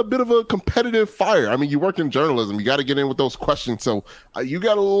got a bit of a competitive fire. I mean, you work in journalism. You got to get in with those questions. So you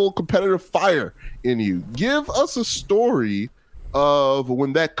got a little competitive fire in you. Give us a story of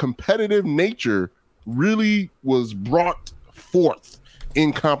when that competitive nature really was brought forth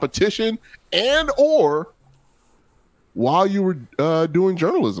in competition and or while you were doing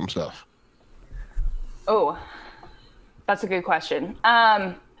journalism stuff. Oh, that's a good question.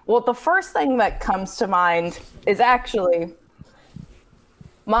 Well, the first thing that comes to mind is actually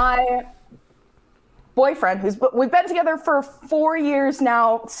my boyfriend, we've been together for 4 years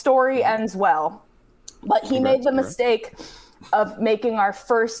now. Story ends well, but he made the mistake of making our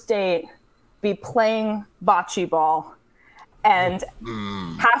first date be playing bocce ball. And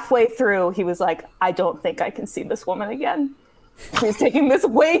halfway through, he was like, I don't think I can see this woman again. He's taking this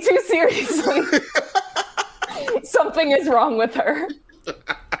way too seriously. Something is wrong with her.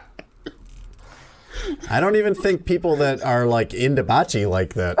 I don't even think people that are like into bocce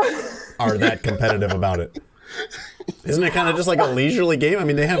like that are that competitive about it. Isn't it kind of just like a leisurely game? I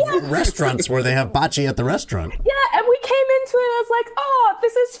mean, they have restaurants where they have bocce at the restaurant. Yeah, and we came into it as like, oh,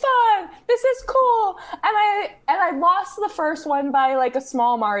 this is fun, this is cool, and I lost the first one by like a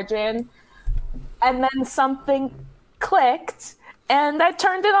small margin, and then something clicked, and I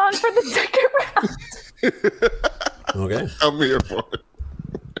turned it on for the second round. Okay, I'm here for it.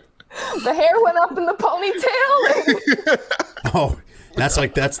 The hair went up in the ponytail. Oh, that's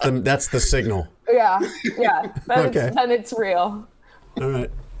the signal. Yeah. Okay. Then it's real. All right.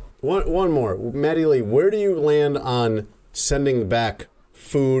 One more. Maddie Lee, where do you land on sending back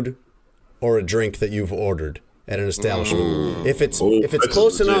food or a drink that you've ordered at an establishment? If it's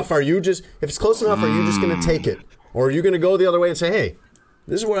close enough, are you just going to take it? Or are you going to go the other way and say, hey,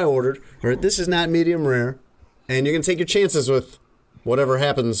 this is what I ordered, or this is not medium rare, and you're going to take your chances with whatever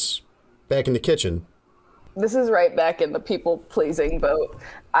happens back in the kitchen? This is right back in the people-pleasing boat.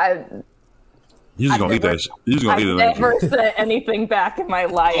 You just gonna eat that shit. You just gonna eat it. I've never sent anything back in my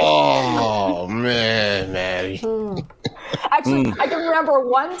life. Oh, man, Maddie. Actually, I can remember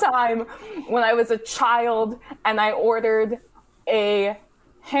one time when I was a child and I ordered a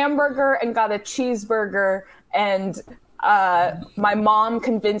hamburger and got a cheeseburger, and my mom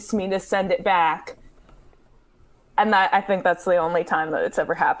convinced me to send it back. And I think that's the only time that it's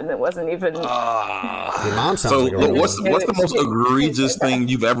ever happened. It wasn't even. Your mom sounds so like a what's the most egregious thing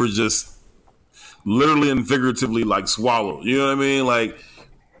you've ever just literally and figuratively like swallowed? You know what I mean? Like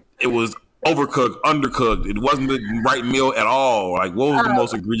it was overcooked, undercooked. It wasn't the right meal at all. Like what was the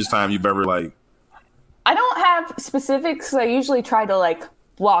most egregious time you've ever like? I don't have specifics. I usually try to like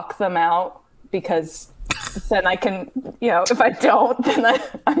block them out because then I can, if I don't, then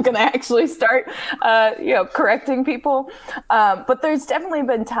I'm going to actually start, correcting people. But there's definitely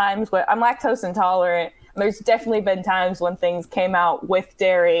been times where I'm lactose intolerant. And there's definitely been times when things came out with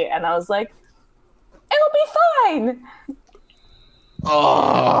dairy and I was like, it'll be fine.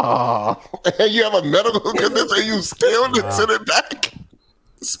 Oh, and you have a medical condition and you still didn't send it back?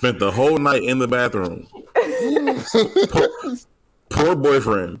 Spent the whole night in the bathroom. Poor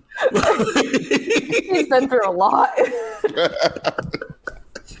boyfriend. He's been through a lot.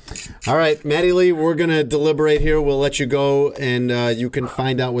 All right, Maddie Lee, we're going to deliberate here. We'll let you go, and you can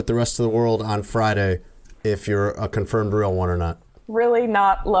find out with the rest of the world on Friday if you're a confirmed real one or not. Really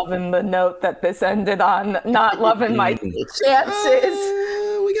not loving the note that this ended on. Not loving my chances.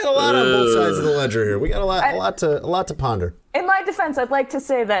 We got a lot on both sides of the ledger here. We got a lot to ponder. In my defense, I'd like to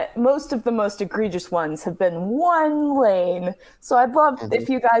say that most of the most egregious ones have been one lane. So I'd love if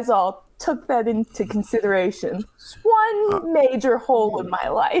you guys all took that into consideration. It's one major hole in my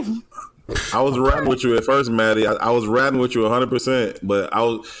life. I was riding with you at first, Maddie. I was riding with you 100%. But I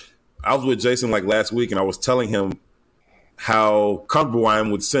was with Jason like last week, and I was telling him how comfortable I am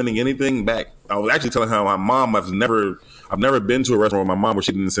with sending anything back. I was actually telling him my mom, I've never been to a restaurant with my mom where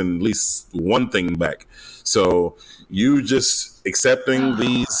she didn't send at least one thing back. So you just accepting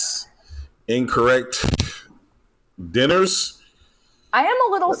these incorrect dinners. I am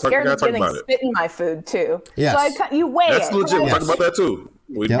a little scared of getting spit in my food too. Yes. So you weigh That's it. legit. We talked about that too.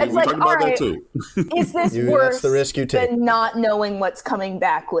 We talked about that too. Is this worse that's the risk you take. than not knowing what's coming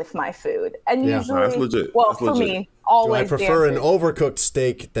back with my food? And usually, No, that's legit. Well, That's for legit. me, always. Do I prefer an overcooked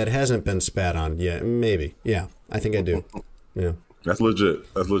steak that hasn't been spat on? Yeah, maybe. Yeah, I think I do. Yeah, That's legit.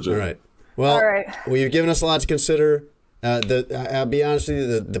 All right. Well, All right. well, you've given us a lot to consider. I'll be honest with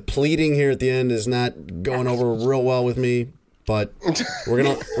you, the pleading here at the end is not going over real well with me. But we're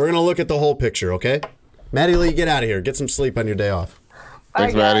gonna look at the whole picture, okay? Maddie Lee, get out of here. Get some sleep on your day off.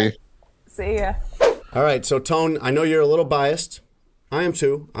 Thanks, Maddie. See ya. All right, so Tone, I know you're a little biased. I am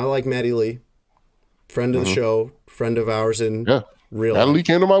too. I like Maddie Lee, friend of the show, friend of ours in real life. Maddie Lee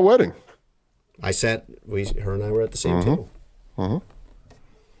came to my wedding. Her and I were at the same table.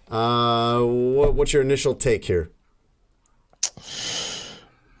 What's your initial take here?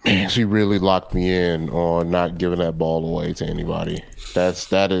 Man, she really locked me in on not giving that ball away to anybody.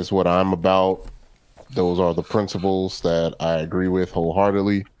 That is what I'm about. Those are the principles that I agree with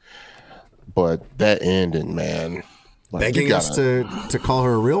wholeheartedly. But that ending, man. Begging us to call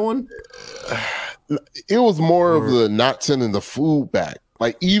her a real one? It was more of the not sending the food back.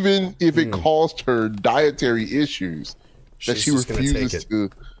 Like, even if it caused her dietary issues, that she refuses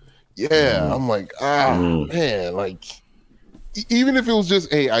to. Yeah, I'm like, man, like, even if it was just,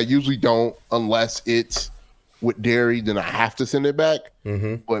 hey, I usually don't unless it's with dairy, then I have to send it back.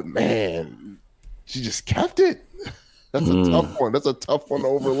 But man, she just kept it. That's a tough one. That's a tough one to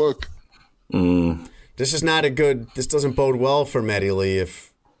overlook. This is not a good. This doesn't bode well for Maddie Lee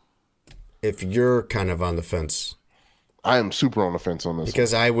if you're kind of on the fence. I am super on the fence on this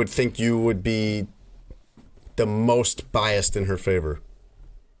because I would think you would be the most biased in her favor.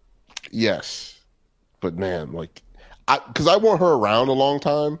 Yes, but man, like, because I want her around a long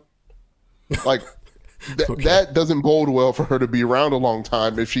time. Like, that doesn't bode well for her to be around a long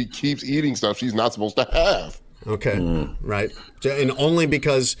time if she keeps eating stuff she's not supposed to have. Okay, right. And only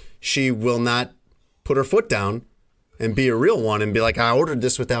because she will not put her foot down and be a real one and be like, I ordered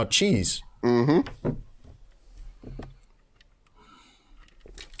this without cheese.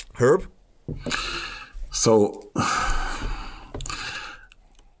 Herb? So,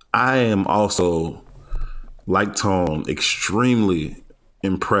 I am also, like Tone, extremely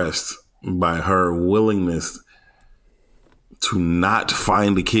impressed by her willingness to not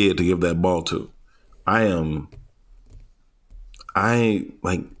find a kid to give that ball to. I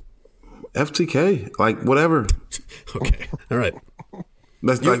like FTK, like whatever. Okay, all right.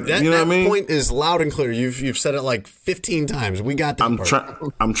 That's you know what I mean? That point is loud and clear. You've said it like 15 times. We got that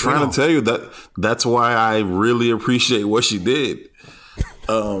I'm trying to tell you that's why I really appreciate what she did.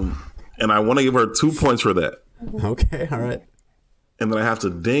 And I want to give her 2 points for that. Okay, all right. And then I have to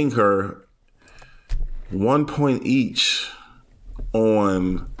ding her 1 point each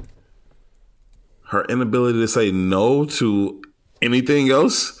on her inability to say no to anything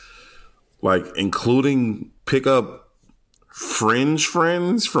else, like including pick up fringe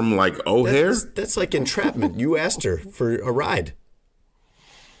friends from like O'Hare. That's like entrapment. You asked her for a ride.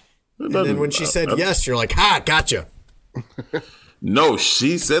 And then when she said yes, you're like, ha, gotcha. No,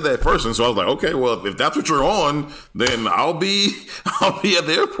 she said that first, and so I was like, okay, well, if that's what you're on, then I'll be at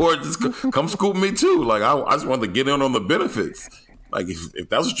the airport. Just come scoop me too. Like I just wanted to get in on the benefits. Like if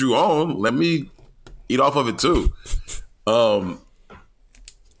that's what you own, let me eat off of it too.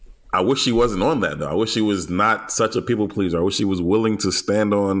 I wish she wasn't on that though. I wish she was not such a people pleaser. I wish she was willing to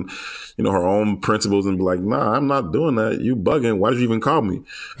stand on, her own principles and be like, nah, I'm not doing that. You bugging. Why did you even call me?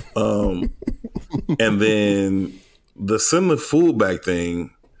 And then the send the food back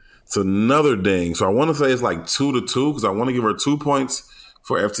thing, it's another ding. So I want to say it's like 2-2 because I want to give her 2 points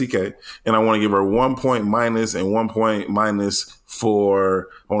for FTK, and I want to give her 1 point minus and 1 point minus for,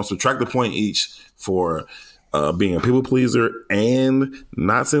 I want to subtract the point each for being a people pleaser and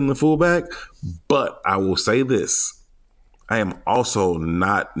not sending the food back. But I will say this. I am also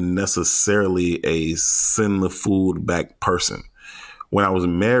not necessarily a send the food back person. When I was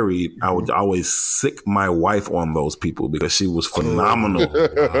married, I would always sick my wife on those people because she was phenomenal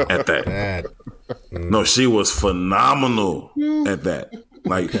at that. No, she was phenomenal at that.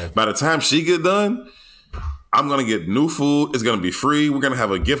 Like by the time she get done, I'm going to get new food. It's going to be free. We're going to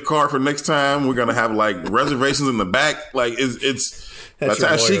have a gift card for next time. We're going to have like reservations in the back. Like it's by the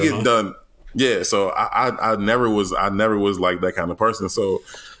time she get done. Yeah. So I never was like that kind of person. So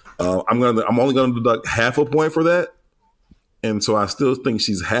I'm only going to deduct half a point for that. And so I still think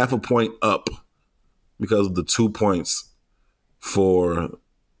she's half a point up because of the 2 points for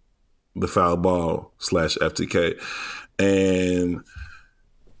the foul ball / FTK. And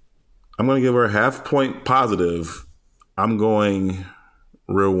I'm going to give her a half point positive. I'm going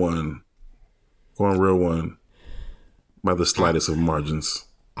real one. Going real one by the slightest of margins.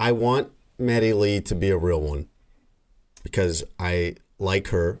 I want Maddie Lee to be a real one because I like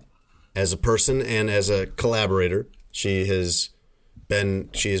her as a person and as a collaborator. She has been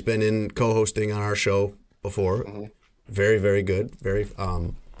in co-hosting on our show before. Mm-hmm. Very, very good. Very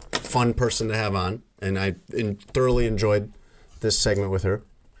fun person to have on. And I thoroughly enjoyed this segment with her.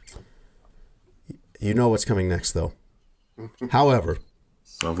 You know what's coming next, though. However.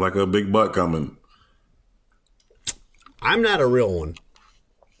 Sounds like a big butt coming. I'm not a real one.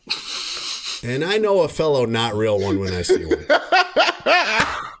 And I know a fellow not real one when I see one.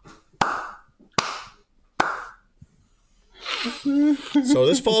 So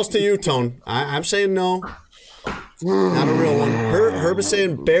this falls to you, Tone. I'm saying no. Not a real one. Herb is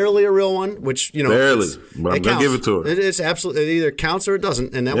saying barely a real one, which, you know. Barely. But I'm going to give it to her. It's absolutely, it either counts or it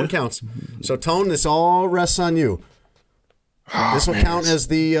doesn't, and that one counts. So, Tone, this all rests on you. This will count as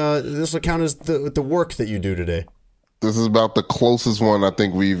the work that you do today. This is about the closest one I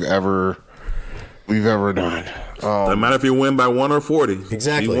think we've ever done. Doesn't matter if you win by 1 or 40.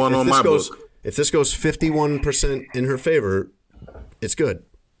 Exactly. You won on my book. If this goes 51% in her favor, it's good.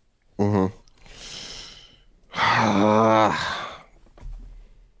 Mm-hmm.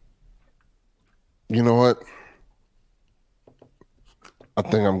 You know what? I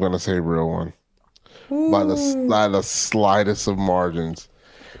think I'm going to say real one. By the slightest of margins.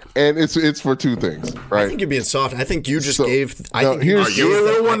 And it's for two things, right? I think you're being soft. I think you just gave. Are you a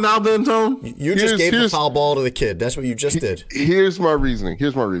real one now, then, Tone? You just gave the foul ball to the kid. That's what you just did. Here's my reasoning.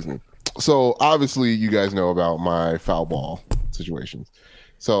 So obviously, you guys know about my foul ball situations.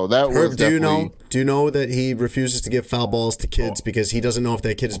 So that was Herb, do you know that he refuses to give foul balls to kids because he doesn't know if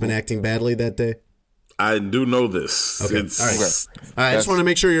that kid has been acting badly that day? I do know this. Okay. All right. I just want to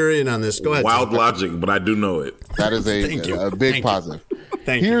make sure you're in on this. Go ahead. Wild logic, but I do know it. That is a big positive.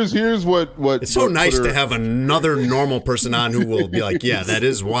 Thank you. Here's what it's so nice to have another normal person on who will be like, yeah, that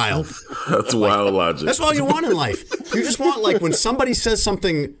is wild. That's wild logic. That's all you want in life. You just want, like, when somebody says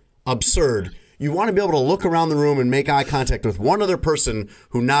something absurd, you want to be able to look around the room and make eye contact with one other person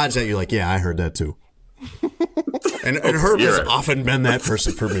who nods at you like, yeah, I heard that too. and Herb has often been that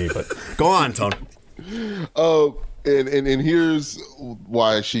person for me. But go on, Tony. And here's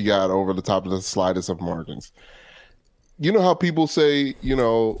why she got over the top of the slightest of margins. You know how people say, you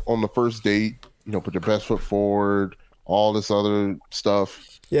know, on the first date, you know, put your best foot forward, all this other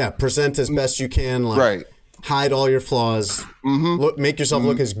stuff. Yeah, present as best you can. Like, right. Hide all your flaws. Mm-hmm. Make yourself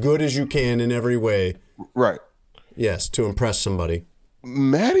look as good as you can in every way. Right. Yes, to impress somebody.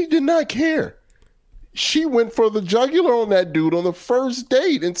 Maddie did not care. She went for the jugular on that dude on the first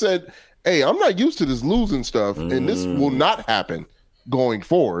date and said, hey, I'm not used to this losing stuff, and this will not happen going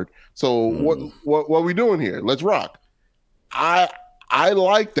forward. So what are we doing here? Let's rock. I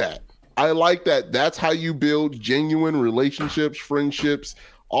like that. I like that. That's how you build genuine relationships, friendships,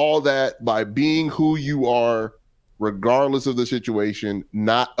 all that, by being who you are, regardless of the situation,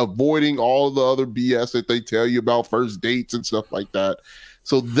 not avoiding all the other BS that they tell you about first dates and stuff like that.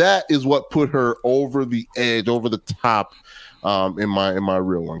 So that is what put her over the edge, over the top, in my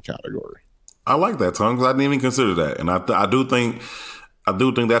real one category. I like that, Tom, because I didn't even consider that, and I do think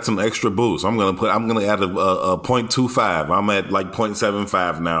that's an extra boost. I'm gonna add a 0.25. I'm at like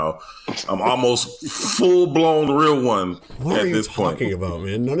 0.75 now. I'm almost full blown real one. What at are you this talking point. about,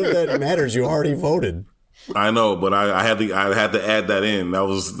 man? None of that matters. You already voted. I know, but I had to add that in. I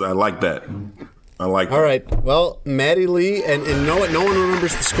like that. I like that. All right. Well, Maddie Lee, and you know what? No one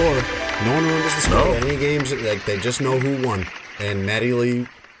remembers the score. No one remembers the score. Any games, like, they just know who won. And Maddie Lee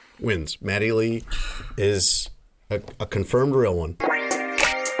wins. Maddie Lee is a confirmed real one.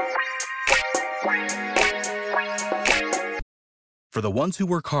 For the ones who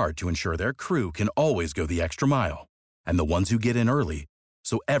work hard to ensure their crew can always go the extra mile, and the ones who get in early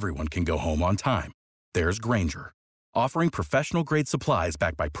so everyone can go home on time, there's Grainger, offering professional-grade supplies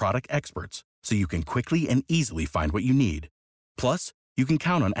backed by product experts so you can quickly and easily find what you need. Plus, you can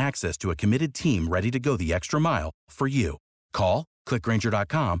count on access to a committed team ready to go the extra mile for you. Call, click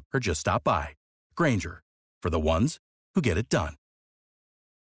Grainger.com, or just stop by. Grainger, for the ones who get it done.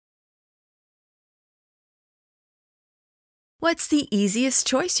 What's the easiest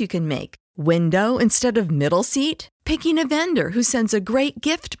choice you can make? Window instead of middle seat? Picking a vendor who sends a great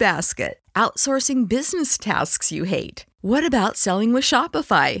gift basket? Outsourcing business tasks you hate? What about selling with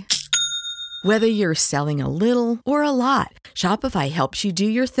Shopify? Whether you're selling a little or a lot, Shopify helps you do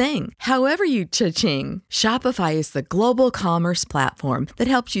your thing, however you cha-ching. Shopify is the global commerce platform that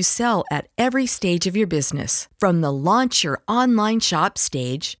helps you sell at every stage of your business. From the launch your online shop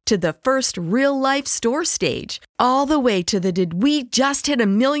stage to the first real-life store stage, all the way to the did we just hit a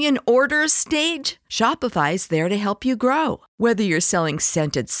million orders stage. Shopify's there to help you grow. Whether you're selling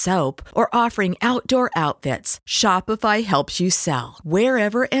scented soap or offering outdoor outfits, Shopify helps you sell.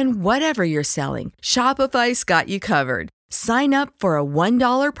 Wherever and whatever you're selling, Shopify's got you covered. Sign up for a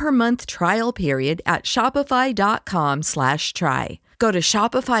 $1 per month trial period at shopify.com/try. Go to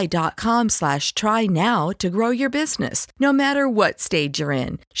shopify.com/try now to grow your business, no matter what stage you're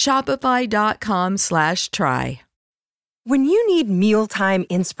in. Shopify.com/try. When you need mealtime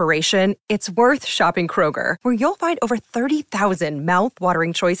inspiration, it's worth shopping Kroger, where you'll find over 30,000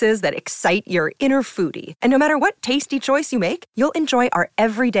 mouth-watering choices that excite your inner foodie. And no matter what tasty choice you make, you'll enjoy our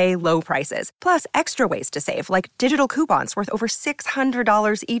everyday low prices, plus extra ways to save, like digital coupons worth over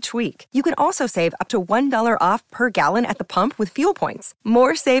 $600 each week. You can also save up to $1 off per gallon at the pump with fuel points.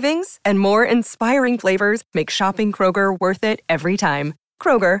 More savings and more inspiring flavors make shopping Kroger worth it every time.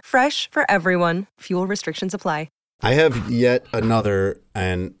 Kroger, fresh for everyone. Fuel restrictions apply. I have yet another,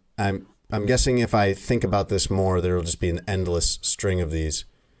 and I'm guessing if I think about this more, there will just be an endless string of these.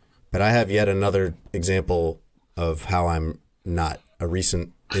 But I have yet another example of how I'm not a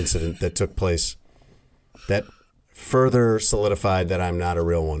recent incident that took place that further solidified that I'm not a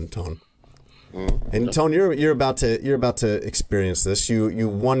real one, Tone. And Tone, you're about to experience this. You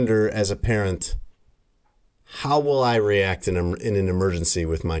wonder as a parent, how will I react in an emergency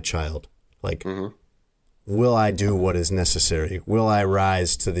with my child? Like. Will I do what is necessary? Will I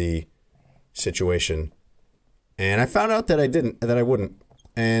rise to the situation? And I found out that I wouldn't.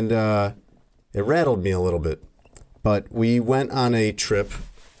 And it rattled me a little bit. But we went on a trip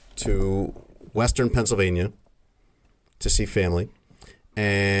to Western Pennsylvania to see family.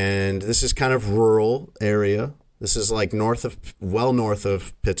 And this is kind of rural area. This is like north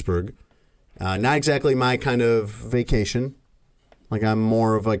of Pittsburgh. Not exactly my kind of vacation. Like, I'm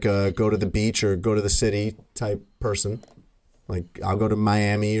more of like a go to the beach or go to the city type person. Like, I'll go to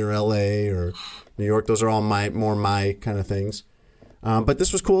Miami or LA or New York. Those are all more my kind of things. But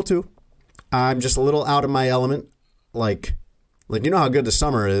this was cool too. I'm just a little out of my element. Like you know how good the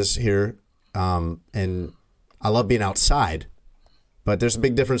summer is here. And I love being outside. But there's a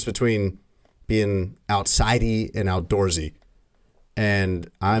big difference between being outsidey and outdoorsy.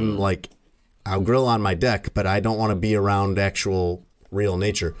 And I'm like, I'll grill on my deck, but I don't want to be around actual real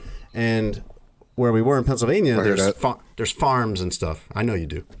nature. And where we were in Pennsylvania, there's farms and stuff. I know you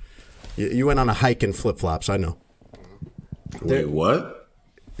do. You went on a hike in flip-flops, I know. Wait, what?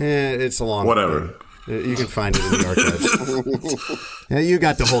 It's a long whatever. You can find it in the archives. Yeah, you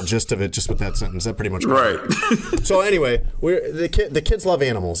got the whole gist of it just with that sentence. That pretty much right. So anyway, the kids love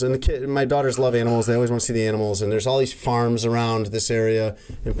animals, and my daughters love animals. They always want to see the animals, and there's all these farms around this area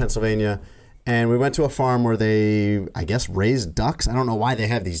in Pennsylvania. And we went to a farm where they, I guess, raised ducks. I don't know why they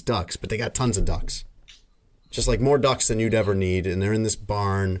have these ducks, but they got tons of ducks. Just like more ducks than you'd ever need. And they're in this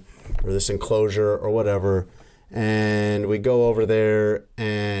barn or this enclosure or whatever. And we go over there,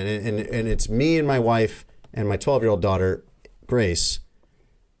 and it's me and my wife and my 12-year-old daughter, Grace.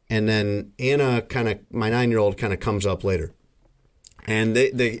 And then Anna, my 9-year-old, kind of comes up later. And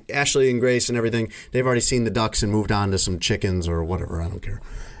they Ashley and Grace and everything, they've already seen the ducks and moved on to some chickens or whatever. I don't care.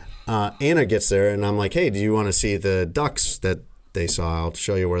 Anna gets there, and I'm like, hey, do you want to see the ducks that they saw? I'll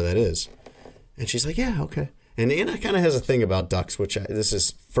show you where that is. And she's like, yeah, okay. And Anna kind of has a thing about ducks, which this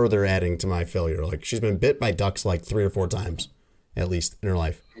is further adding to my failure. Like, she's been bit by ducks like 3 or 4 times, at least, in her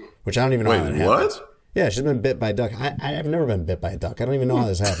life, which I don't even know how that happens. What? Yeah, she's been bit by a duck. I've never been bit by a duck. I don't even know how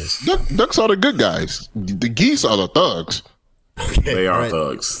this happens. Ducks are the good guys. The geese are the thugs. Okay, they are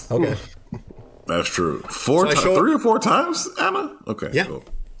thugs. Okay. That's true. 3 or 4 times, Anna? Okay. Yeah. Cool.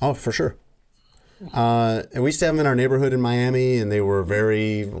 Oh, for sure. And we used to have them in our neighborhood in Miami, and they were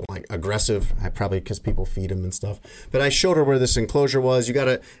very aggressive. Probably because people feed them and stuff. But I showed her where this enclosure was.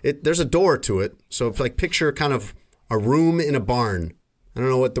 There's a door to it. So it's like picture kind of a room in a barn. I don't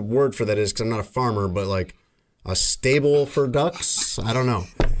know what the word for that is because I'm not a farmer, but like a stable for ducks. I don't know.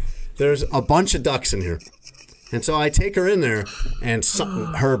 There's a bunch of ducks in here. And so I take her in there, and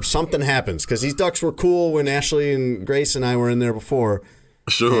something happens because these ducks were cool when Ashley and Grace and I were in there before.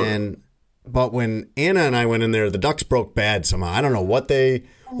 Sure. But when Anna and I went in there, the ducks broke bad somehow. I don't know what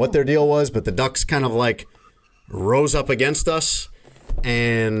their deal was, but the ducks kind of like rose up against us,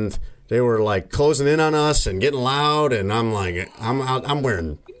 and they were like closing in on us and getting loud. And I'm like, I'm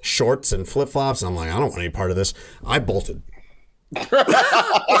wearing shorts and flip flops. I'm like, I don't want any part of this. I bolted.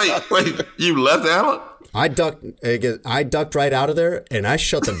 Wait, you left Anna? I ducked right out of there, and I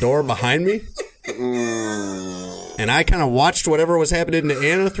shut the door behind me. And I kind of watched whatever was happening to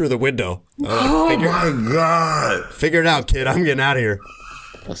Anna through the window. Oh my God. Figure it out, kid. I'm getting out of here.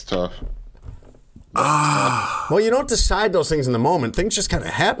 That's tough. Well, you don't decide those things in the moment. Things just kind of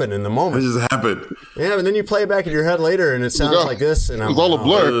happen in the moment. It just happened. Yeah, but then you play it back in your head later, and it sounds like this. And it was all a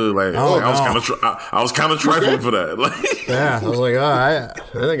blur. I was kind of trifling for that. Yeah, I was like, I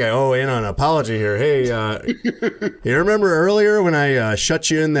think I owe Anna an apology here. Hey, you remember earlier when I shut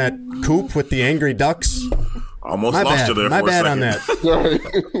you in that coop with the angry ducks? Almost lost you there for a second. My bad on that.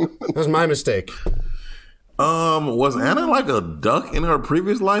 That was my mistake. Was Anna like a duck in her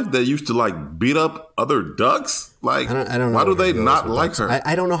previous life that used to like beat up other ducks? Like, I don't know. Why do they not like her?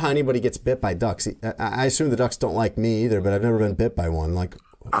 I don't know how anybody gets bit by ducks. I assume the ducks don't like me either, but I've never been bit by one. Like,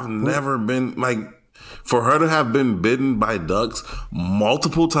 I've never been like, for her to have been bitten by ducks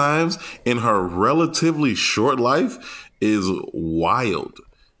multiple times in her relatively short life is wild.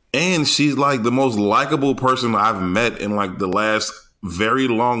 And she's like the most likable person I've met in like the last very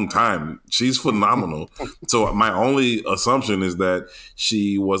long time. She's phenomenal. So my only assumption is that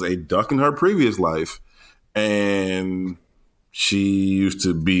she was a duck in her previous life and she used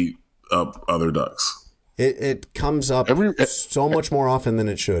to beat up other ducks. It comes up so much more often than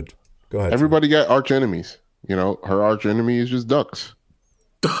it should. Go ahead. Everybody got arch enemies. You know, her arch enemy is just ducks.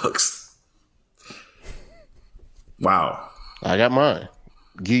 Ducks. Wow. I got mine.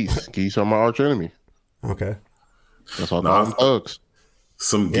 Geese. Geese are my arch enemy. Okay. That's why I call them thugs.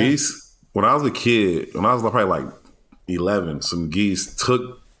 Some geese, when I was a kid, when I was probably like 11, some geese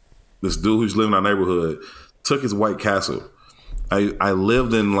took this dude who's living in our neighborhood, took his White Castle. I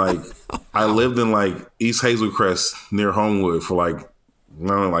lived in like East Hazelcrest near Homewood for like, I don't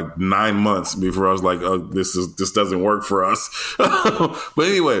know, like 9 months before I was like, oh, this doesn't work for us. But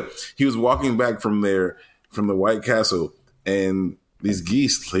anyway, he was walking back from there, from the White Castle, and these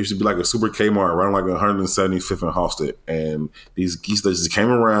geese, they used to be like a super Kmart around like 175th and Halsted. And these geese that just came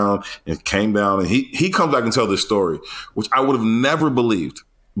around and came down. And he comes back and tells this story, which I would have never believed,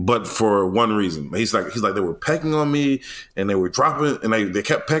 but for one reason. He's like, they were pecking on me and they were dropping, and they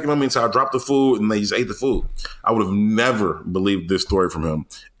kept pecking on me until I dropped the food and they just ate the food. I would have never believed this story from him,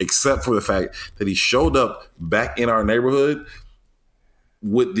 except for the fact that he showed up back in our neighborhood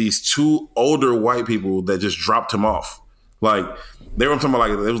with these two older white people that just dropped him off. Like, they were talking about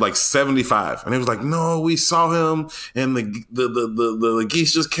like it was like 75, and it was like, no, we saw him, and the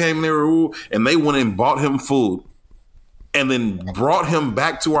geese just came and they were, and they went and bought him food, and then brought him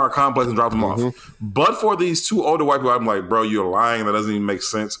back to our complex and dropped him off. But for these two older white people, I'm like, bro, you're lying. That doesn't even make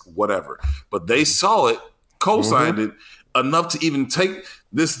sense. Whatever. But they saw it, co-signed it enough to even take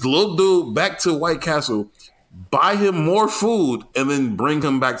this little dude back to White Castle, buy him more food, and then bring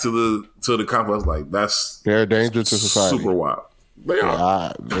him back to the complex. Like, they're a danger to society. Super wild. They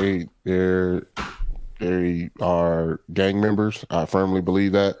are. They are gang members. I firmly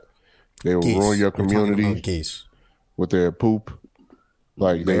believe that. They will ruin your community with their poop.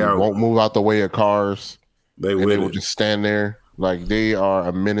 Like, they won't move out the way of cars. They will just stand there. Like, they are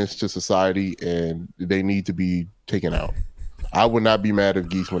a menace to society, and they need to be taken out. I would not be mad if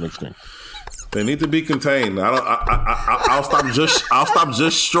geese went extinct. They need to be contained. I'll stop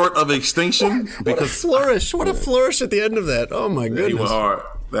just short of extinction. Because what a flourish at the end of that. Oh my goodness. He went hard.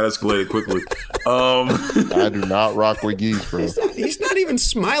 That escalated quickly. I do not rock with geese, bro. He's not even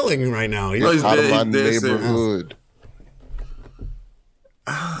smiling right now. He's out of my neighborhood.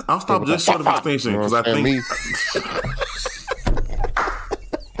 I'll stop just short of extinction because I think.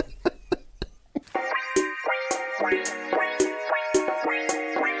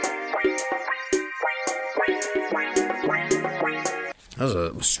 That was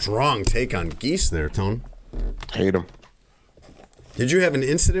a strong take on geese there, Tone. Hate them. Did you have an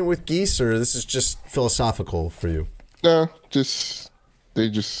incident with geese, or this is just philosophical for you? No, they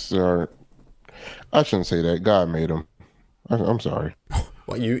just are. I shouldn't say that. God made them. I'm sorry.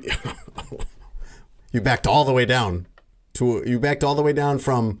 Well, you backed all the way down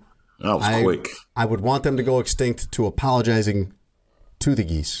from. That was quick. I would want them to go extinct to apologizing to the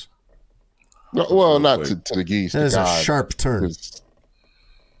geese. No, well, not to the geese. That is a sharp turn.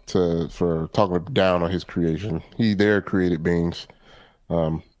 For talking down on his creation. They're created beings.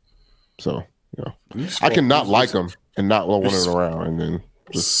 So, you know, I can not like them and not want it around, and then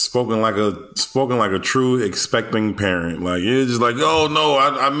just spoken like a true expecting parent. Like, you're just like, oh no,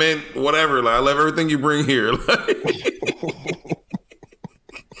 I meant whatever. Like, I love everything you bring here.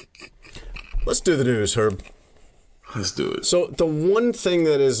 Let's do the news, Herb. Let's do it. So the one thing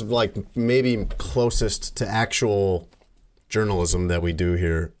that is like maybe closest to actual journalism that we do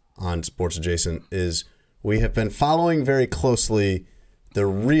here on Sports Adjacent is we have been following very closely the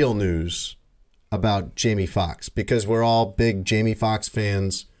real news about Jamie Foxx, because we're all big Jamie Foxx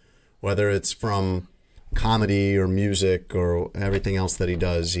fans, whether it's from comedy or music or everything else that he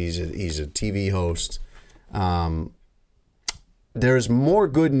does. He's a TV host. There's more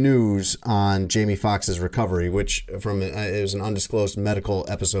good news on Jamie Foxx's recovery, which it was an undisclosed medical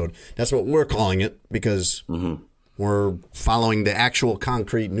episode. That's what we're calling it, because we're following the actual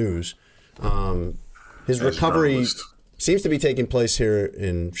concrete news. His recovery seems to be taking place here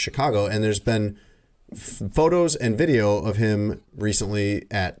in Chicago, and there's been photos and video of him recently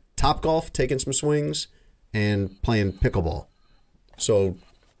at Topgolf taking some swings and playing pickleball. So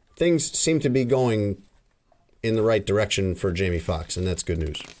things seem to be going in the right direction for Jamie Foxx, and that's good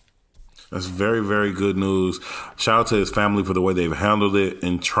news. That's very, very good news. Shout out to his family for the way they've handled it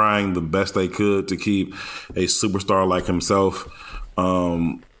and trying the best they could to keep a superstar like himself,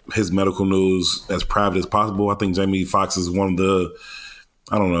 his medical news, as private as possible. I think Jamie Foxx is one of the,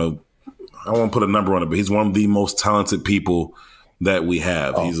 I don't know, I won't put a number on it, but he's one of the most talented people that we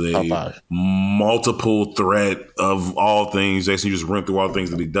have. He's a multiple threat of all things. Jason, you just went through all the things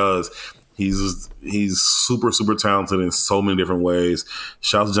that he does. He's super, super talented in so many different ways.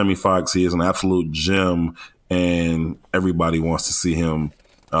 Shout out to Jamie Foxx. He is an absolute gem, and everybody wants to see him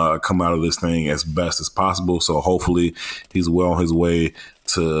come out of this thing as best as possible. So hopefully he's well on his way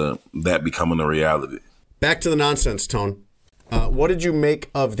to that becoming a reality. Back to the nonsense, Tone. What did you make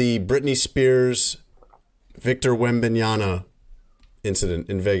of the Britney Spears, Victor Wembanyama incident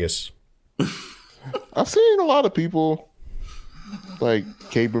in Vegas? I've seen a lot of people like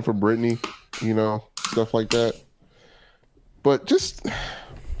caping for Britney, stuff like that. But just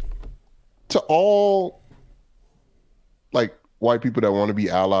to all like white people that want to be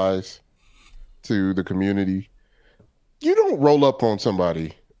allies to the community, you don't roll up on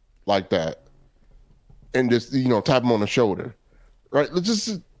somebody like that and just, tap them on the shoulder, right? Let's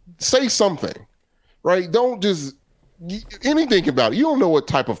just say something, right? Don't just anything about it. You don't know what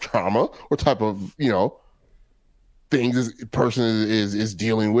type of trauma or type of, things this person is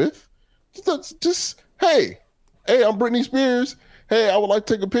dealing with. Just hey, I'm Britney Spears. Hey, I would like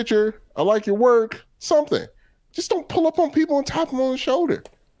to take a picture. I like your work. Something. Just don't pull up on people and tap them on the shoulder.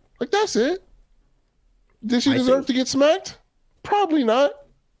 Like, that's it. Did she deserve to get smacked? Probably not.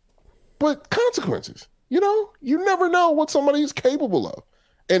 But consequences. You never know what somebody's capable of.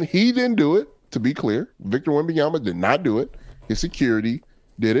 And he didn't do it, to be clear. Victor Wembanyama did not do it. His security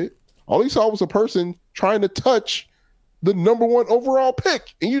did it. All he saw was a person trying to touch the number 1 overall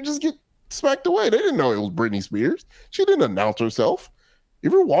pick, and you just get smacked away. They didn't know it was Britney Spears. She didn't announce herself.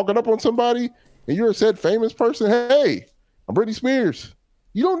 If you're walking up on somebody and you're a said famous person, hey, I'm Britney Spears.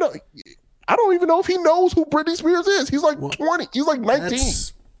 You don't know. I don't even know if he knows who Britney Spears is. He's like 20. He's like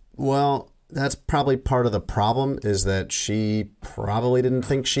 19. That's probably part of the problem, is that she probably didn't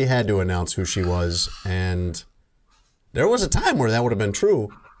think she had to announce who she was. And there was a time where that would have been true,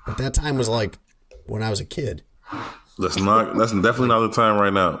 but that time was like when I was a kid. That's definitely not the time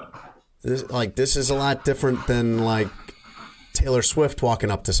right now. This is a lot different than like Taylor Swift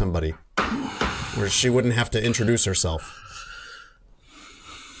walking up to somebody, where she wouldn't have to introduce herself.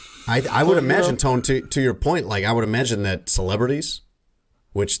 I would imagine, Tone, to your point, like I would imagine that celebrities,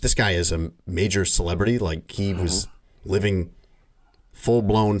 which this guy is a major celebrity, like he was living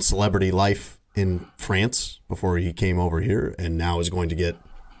full-blown celebrity life in France before he came over here, and now is going to get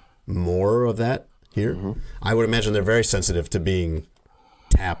more of that here. I would imagine they're very sensitive to being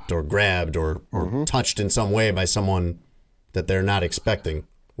tapped or grabbed or touched in some way by someone that they're not expecting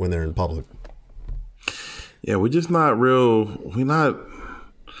when they're in public. Yeah, we're just not real. We're not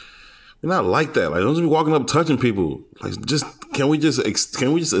like that. Like, don't just be walking up touching people. Like, can we just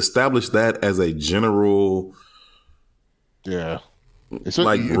establish that as a general, rule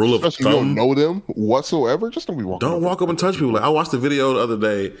of thumb? You don't know them whatsoever. Just don't be walking. Don't walk up and touch people. Like, I watched a video the other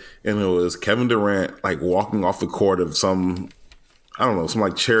day, and it was Kevin Durant like walking off the court of some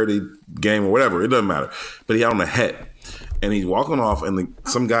like charity game or whatever. It doesn't matter. But he had on a hat, and he's walking off, and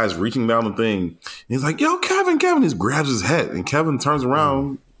some guy's reaching down the thing. And he's like, "Yo, Kevin!" He just grabs his hat, and Kevin turns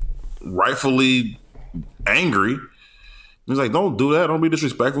around, rightfully angry. He's like, "Don't do that. Don't be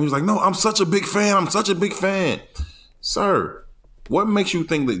disrespectful." He's like, "No, I'm such a big fan. Sir, what makes you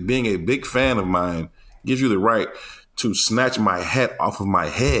think that being a big fan of mine gives you the right to snatch my hat off of my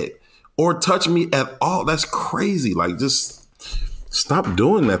head or touch me at all? That's crazy. Like, just stop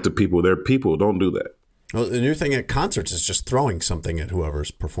doing that to people. They're people. Don't do that." Well, the new thing at concerts is just throwing something at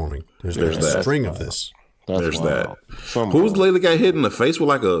whoever's performing. There's a string of this. There's that. Who's the lady that got hit in the face with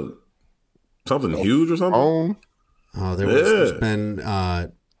like something huge or something? There's been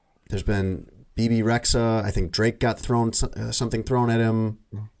BB Rexa. I think Drake got something thrown at him.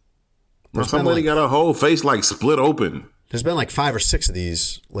 Somebody got a whole face like split open. There's been like 5 or 6 of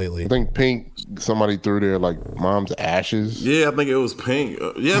these lately. I think Pink, somebody threw their like mom's ashes. Yeah, I think it was Pink.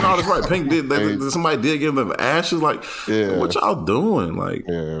 Yeah, no, that's right. Pink did. Somebody did give them ashes. Like, what y'all doing? Like,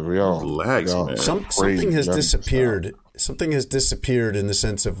 relax, man. Something has disappeared. Something has disappeared in the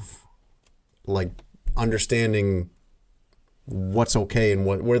sense of like understanding what's okay and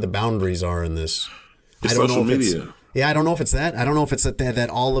where the boundaries are in this. It's social media. I don't know if it's that. I don't know if it's that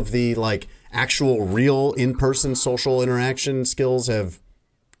all of the like actual real in-person social interaction skills have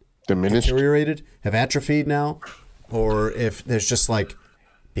diminished, deteriorated, have atrophied now, or if there's just like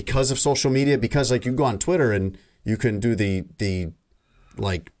because of social media, because like you go on Twitter and you can do the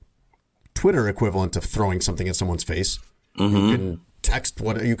like Twitter equivalent of throwing something at someone's face. Mm-hmm. You can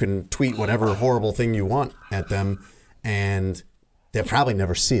you can tweet whatever horrible thing you want at them, and they'll probably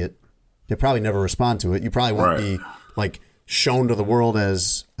never see it. They'll probably never respond to it. You probably won't be like shown to the world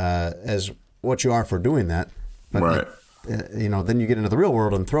as what you are for doing that. But like, then you get into the real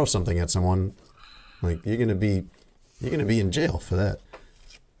world and throw something at someone, like you're gonna be in jail for that.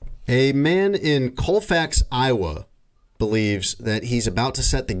 A man in Colfax, Iowa, believes that he's about to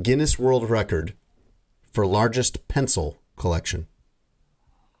set the Guinness World Record for largest pencil collection.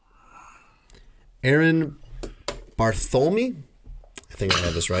 Aaron Bartholme, I think I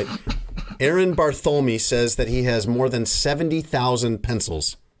have this right. Aaron Bartholme says that he has more than 70,000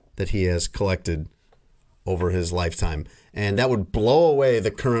 pencils that he has collected over his lifetime. And that would blow away the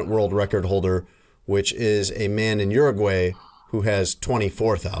current world record holder, which is a man in Uruguay who has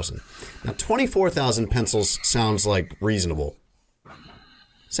 24,000. Now, 24,000 pencils sounds like reasonable.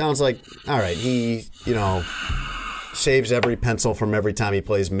 Sounds like, all right, he, saves every pencil from every time he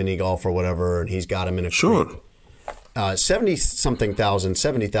plays mini golf or whatever, and he's got them in a crate. 70,000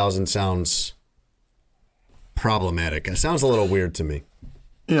 sounds problematic. It sounds a little weird to me.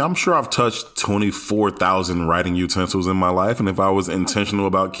 Yeah, I'm sure I've touched 24,000 writing utensils in my life, and if I was intentional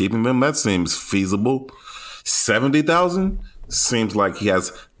about keeping them, that seems feasible. 70,000 seems like he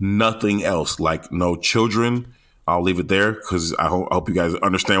has nothing else, like no children. I'll leave it there because I hope you guys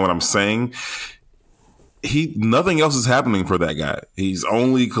understand what I'm saying. Nothing else is happening for that guy. He's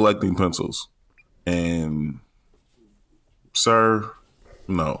only collecting pencils. And, sir,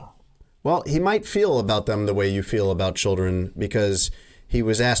 no. Well, he might feel about them the way you feel about children, because he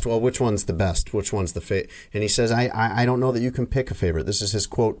was asked, well, which one's the best? Which one's the favorite? And he says, I don't know that you can pick a favorite. This is his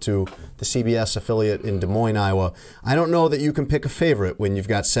quote to the CBS affiliate in Des Moines, Iowa. I don't know that you can pick a favorite when you've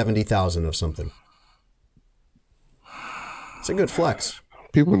got 70,000 of something. It's a good flex.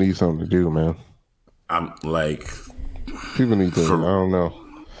 People need something to do, man. I'm like... People need to, I don't know.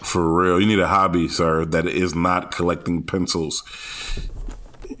 For real. You need a hobby, sir, that is not collecting pencils.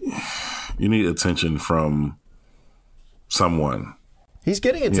 You need attention from someone. He's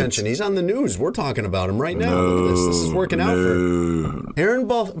getting attention. He's on the news. We're talking about him right now. Look at this. This is working out for him. Aaron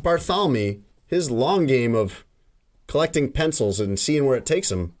Bartholme, his long game of collecting pencils and seeing where it takes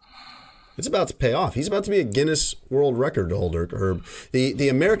him, it's about to pay off. He's about to be a Guinness World Record holder, Herb. The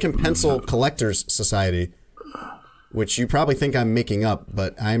American Pencil Collectors Society, which you probably think I'm making up,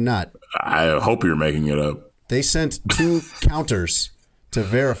 but I'm not. I hope you're making it up. They sent 2 counters to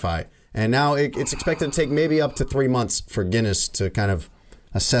verify. And now it's expected to take maybe up to 3 months for Guinness to kind of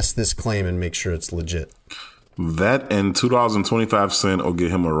assess this claim and make sure it's legit. That and $2.25 will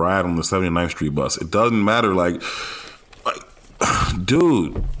get him a ride on the 79th Street bus. It doesn't matter, like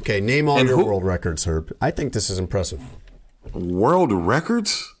dude. Okay, name all your world records, Herb. I think this is impressive. World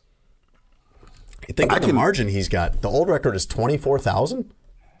records? I think the margin he's got. The old record is 24,000.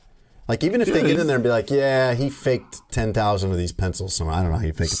 Like, even if they get in there and be like, yeah, he faked 10,000 of these pencils somewhere. I don't know how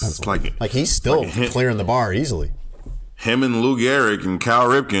you fake a pencil. Like he's still clearing the bar easily. Him and Lou Gehrig and Cal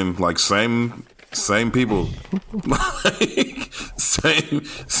Ripken, like same people. Like, same.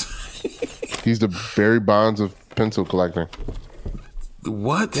 He's the Barry Bonds of pencil collecting.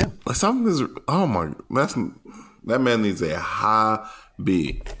 What? Yeah. Something is. Oh my! That man needs a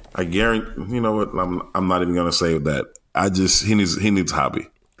hobby. I guarantee. You know what? I'm not even gonna say that. He needs hobby.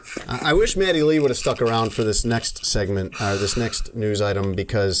 I wish Maddie Lee would have stuck around for this next segment, or this next news item,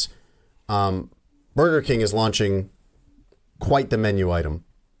 because Burger King is launching quite the menu item.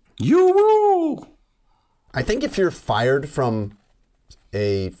 You rule. I think if you're fired from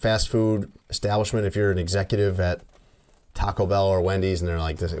a fast food establishment, if you're an executive at Taco Bell or Wendy's, and they're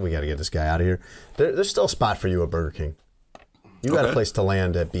like, we got to get this guy out of here, there's still a spot for you at Burger King. You got a place to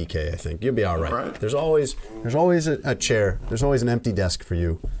land at BK, I think. You'll be all right. There's always a chair. There's always an empty desk for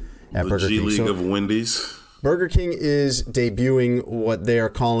you at Burger King. The G League of Wendy's. Burger King is debuting what they are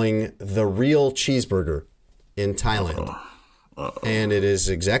calling the real cheeseburger in Thailand. And it is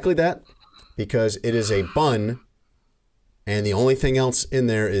exactly that, because it is a bun, and the only thing else in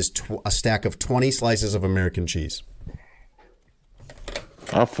there is a stack of 20 slices of American cheese.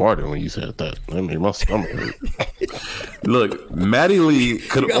 I farted when you said that. I mean, my stomach hurt. Look, Maddie Lee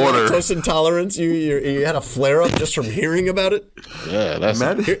could You got order. lactose intolerance? You had a flare up just from hearing about it? Yeah, that's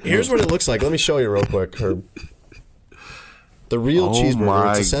Here's what it looks like. Let me show you real quick, Herb. The real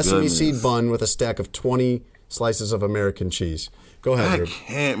cheeseburger. It's a sesame seed bun with a stack of 20 slices of American cheese. Go ahead, That Herb.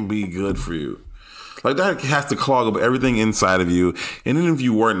 can't be good for you. Like, that has to clog up everything inside of you. And even if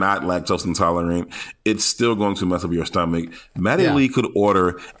you were not lactose intolerant, it's still going to mess up your stomach. Maddie Lee could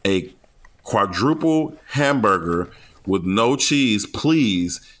order a quadruple hamburger with no cheese,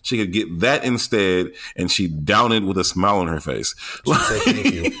 please. She could get that instead, and she'd down it with a smile on her face. Say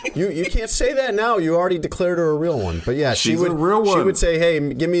thank you. You can't say that now. You already declared her a real one. But yeah, she She's would. a real one. She would say,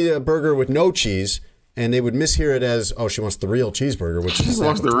 "Hey, give me a burger with no cheese," and they would mishear it as, "Oh, she wants the real cheeseburger," which She is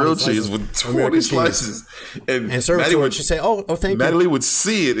wants the real cheese with 20 slices. And serve it to her. She'd say, "Oh, thank you." Maddie Lee would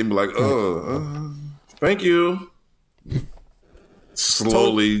see it and be like, thank you.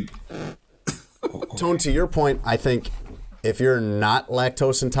 Slowly. Tone, to your point, I think if you're not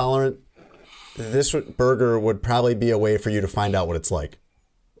lactose intolerant, this burger would probably be a way for you to find out what it's like.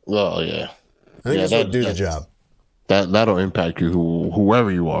 Oh, yeah. I think this would do the job. That'll impact you,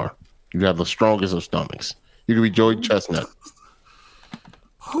 whoever you are. You have the strongest of stomachs. You could be Joey Chestnut.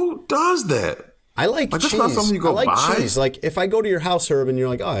 Who does that? I like cheese. That's not something you go I like buy. cheese. Like if I go to your house, Herb, and you're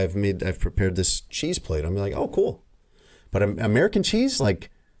like, "Oh, I've prepared this cheese plate," I'm like, "Oh, cool." But American cheese, like,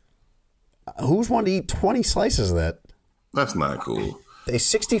 who's want to eat 20 slices of that? That's not cool. A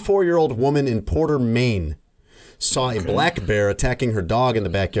 64-year-old woman in Porter, Maine, saw a black bear attacking her dog in the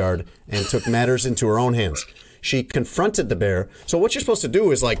backyard and took matters into her own hands. She confronted the bear. So what you're supposed to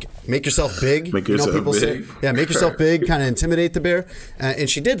do is like make yourself big. Make yourself big. Make yourself big, kind of intimidate the bear. And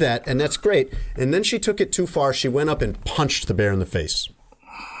she did that, and that's great. And then she took it too far. She went up and punched the bear in the face.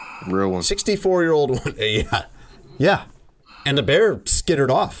 Real one. 64-year-old one. Yeah. And the bear skittered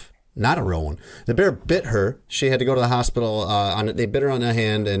off. Not a real one. The bear bit her. She had to go to the hospital. They bit her on the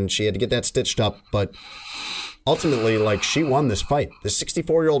hand, and she had to get that stitched up. But ultimately, like, she won this fight. This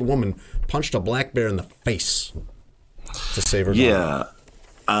 64-year-old woman punched a black bear in the face to save her dog. Yeah.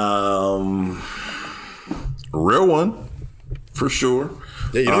 Real one, for sure.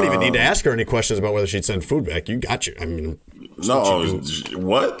 Yeah, you don't even need to ask her any questions about whether she'd send food back. You got you. I mean,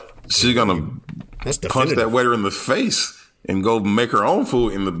 what? She's gonna punch that waiter in the face and go make her own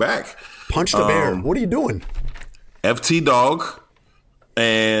food in the back. Punched a bear. What are you doing? FT dog.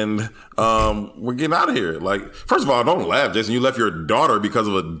 And we're getting out of here. Like, first of all, don't laugh, Jason. You left your daughter because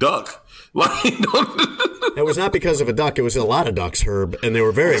of a duck. Like, it was not because of a duck. It was a lot of ducks, Herb, and they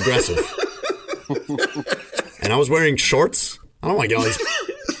were very aggressive. And I was wearing shorts. I don't want to get all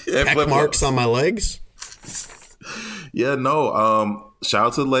these peck marks on my legs. Yeah, no. Shout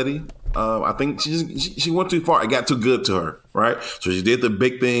out to the lady. I think she went too far. It got too good to her, right? So she did the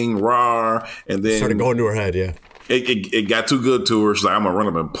big thing, raw, and then started going to her head. Yeah, it got too good to her. She's like, I'm gonna run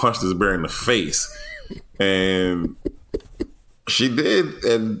up and punch this bear in the face, and she did.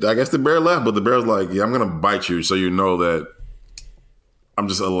 And I guess the bear left, but the bear was like, "Yeah, I'm gonna bite you, so you know that I'm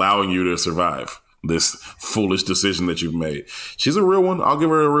just allowing you to survive this foolish decision that you've made." She's a real one. I'll give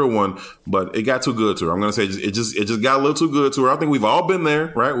her a real one, but it got too good to her. I'm gonna say it just got a little too good to her. I think we've all been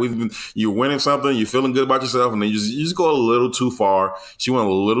there, right? You're winning something, you're feeling good about yourself, and then you just go a little too far. She went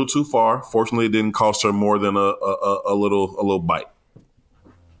a little too far. Fortunately, it didn't cost her more than a little bite.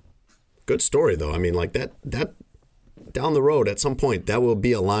 Good story though. I mean, like that down the road at some point that will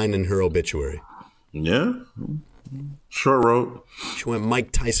be a line in her obituary. Yeah, short road. She went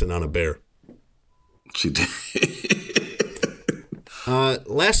Mike Tyson on a bear. She did.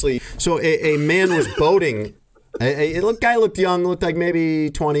 Lastly, so a man was boating. A guy looked young, looked like maybe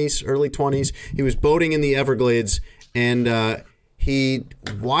 20s, early 20s. He was boating in the Everglades, and he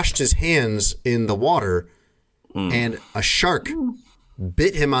washed his hands in the water, and a shark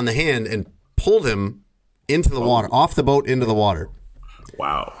bit him on the hand and pulled him into the water, off the boat into the water.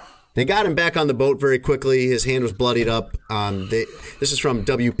 Wow. They got him back on the boat very quickly. His hand was bloodied up. This is from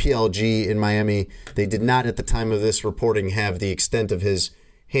WPLG in Miami. They did not, at the time of this reporting, have the extent of his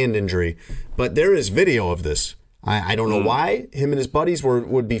hand injury. But there is video of this. I don't know why him and his buddies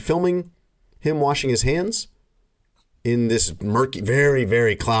would be filming him washing his hands in this murky, very,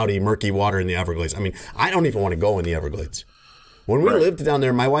 very cloudy, murky water in the Everglades. I mean, I don't even want to go in the Everglades. When we lived down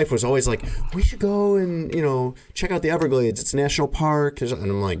there, my wife was always like, we should go and, check out the Everglades. It's a national park. And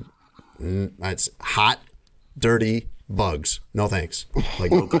I'm like, it's hot. dirty bugs. No thanks.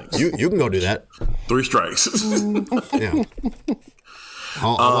 Like, you can go do that. 3 strikes. Yeah.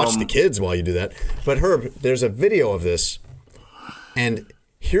 I'll watch the kids while you do that. But Herb, there's a video of this, and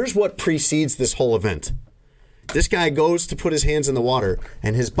here's what precedes this whole event. This guy goes to put his hands in the water,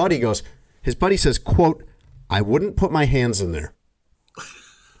 and his buddy says, quote, "I wouldn't put my hands in there."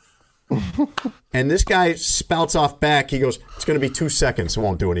 And this guy spouts off back. He goes, "It's going to be 2 seconds. It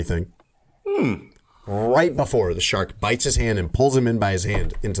won't do anything." Right before the shark bites his hand and pulls him in by his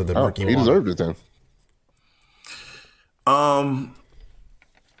hand into the murky water. He deserved it then.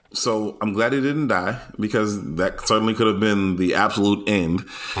 So I'm glad he didn't die, because that certainly could have been the absolute end.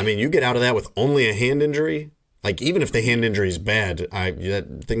 I mean, you get out of that with only a hand injury. Like, even if the hand injury is bad,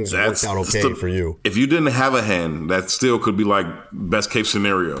 things worked out okay for you. If you didn't have a hand, that still could be like best case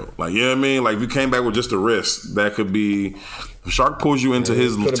scenario. Like, you know what I mean? Like, if you came back with just a wrist, that could be, the shark pulls you into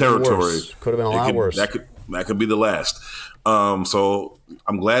his territory. Could have been a lot worse. That could be the last. So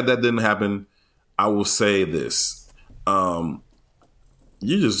I'm glad that didn't happen. I will say this.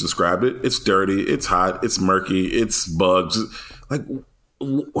 You just described it. It's dirty. It's hot. It's murky. It's bugs. Like,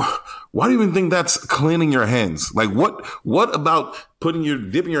 why do you even think that's cleaning your hands? Like, what about dipping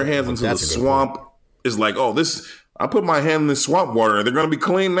your hands into the swamp is like, oh, I put my hand in this swamp water and they're going to be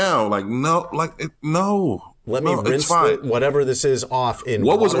clean now. Like, no, no. Let me rinse whatever this is off in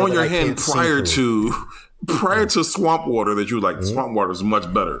what was on your hand prior to swamp water that you were like, swamp water is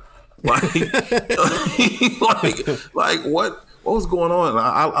much better. Like, like what was going on?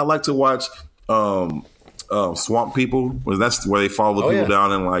 I like to watch Swamp People. That's where they follow the people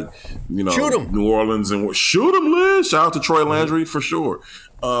down in, like, shoot 'em. New Orleans and shoot them, Liz. Shout out to Troy Landry for sure.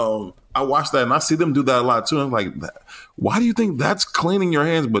 I watch that and I see them do that a lot too. I'm like, why do you think that's cleaning your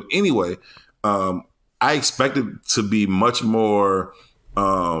hands? But anyway, I expected to be much more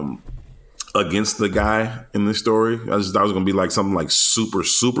against the guy in this story. I thought it was going to be like something like super,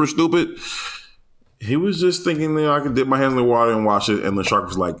 super stupid. He was just thinking that I could dip my hands in the water and wash it. And the shark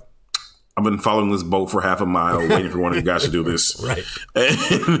was like, I've been following this boat for half a mile, waiting for one of you guys to do this. Right.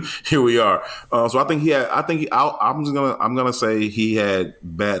 And here we are. So I think I'm gonna say he had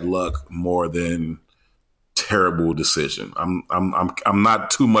bad luck more than terrible decision. I'm not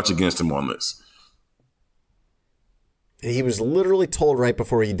too much against him on this. He was literally told right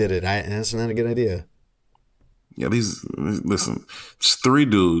before he did it. That's not a good idea. Yeah, listen, it's 3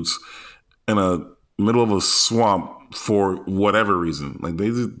 dudes in a middle of a swamp for whatever reason. Like,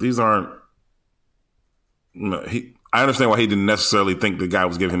 these aren't. I understand why he didn't necessarily think the guy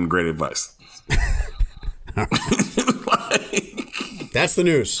was giving him great advice. That's the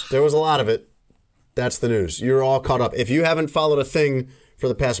news. There was a lot of it. That's the news. You're all caught up. If you haven't followed a thing for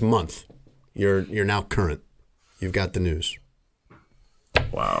the past month, you're now current. You've got the news.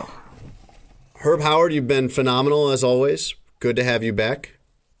 Wow. Herb Howard, you've been phenomenal as always. Good to have you back.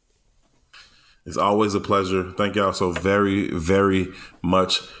 It's always a pleasure. Thank y'all so very, very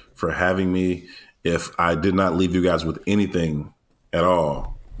much for having me. If I did not leave you guys with anything at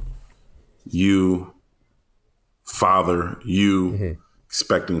all, you, father,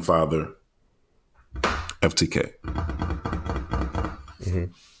 expecting father, FTK. Mm-hmm.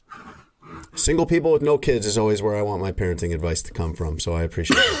 Single people with no kids is always where I want my parenting advice to come from, so I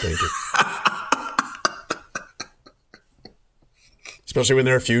appreciate it. Thank you. Especially when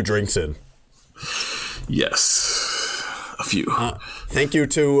there are a few drinks in. Yes, a few. Thank you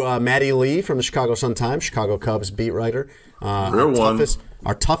to Maddie Lee from the Chicago Sun-Times, Chicago Cubs beat writer.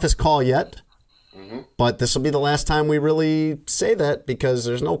 Our toughest call yet. Mm-hmm. But this will be the last time we really say that because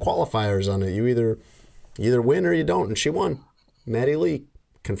there's no qualifiers on it. You either win or you don't, and she won. Maddie Lee,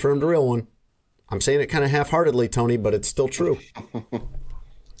 confirmed a real one. I'm saying it kind of half-heartedly, Tony, but it's still true.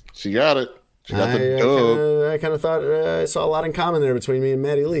 She got it. She got the dub. I kind of thought I saw a lot in common there between me and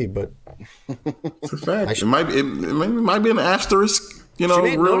Maddie Lee, but it's a fact. It might be an asterisk.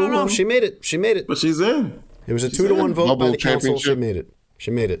 No. She made it. But she's in. It was a 2-1 vote by the council. She made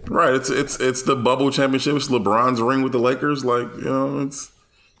it. Right. It's the bubble championship. It's LeBron's ring with the Lakers.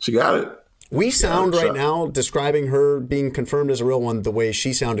 She got it. We sound right now describing her being confirmed as a real one the way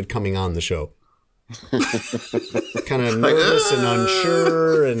she sounded coming on the show. Kind of nervous and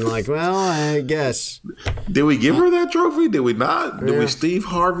unsure and like, well, I guess. Did we give her that trophy? Did we not? Did we Steve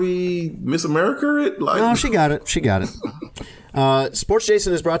Harvey Miss America it? No, she got it. Sports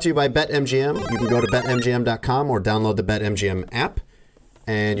Jason is brought to you by BetMGM. You can go to BetMGM.com or download the BetMGM app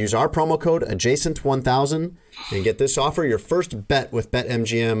and use our promo code adjacent1000 and get this offer. Your first bet with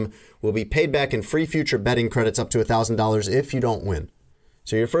BetMGM will be paid back in free future betting credits up to $1,000 if you don't win.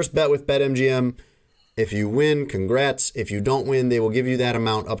 So your first bet with BetMGM, If you win, congrats. If you don't win, they will give you that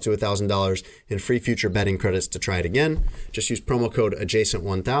amount up to $1,000 in free future betting credits to try it again. Just use promo code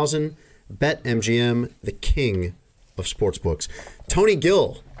adjacent1000. BetMGM, the king of sportsbooks. Tony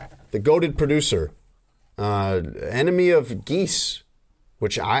Gill, the goated producer, enemy of Geese,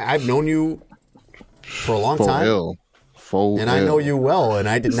 which I've known you for a long time. And I know you well, and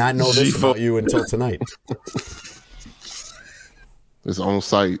I did not know this about you until tonight. It's on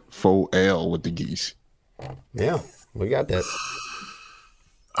site, Faux L with the Geese. Yeah, we got that.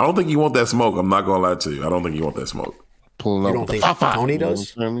 I don't think you want that smoke. I'm not going to lie to you. I don't think you want that smoke. Pulling up. You don't think Tony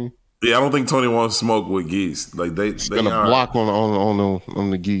does? Yeah, I don't think Tony wants smoke with Geese. Like they gonna block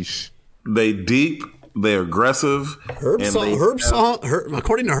on the Geese. They deep. They're aggressive. Herb,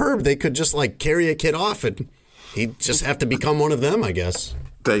 according to Herb, they could just like carry a kid off and he'd just have to become one of them, I guess.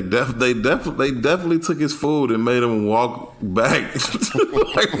 They definitely took his food and made him walk back.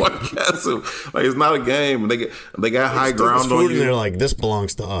 Like it's not a game. They got high ground on you. And they're like, this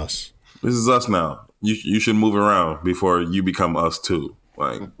belongs to us. This is us now. You should move around before you become us too.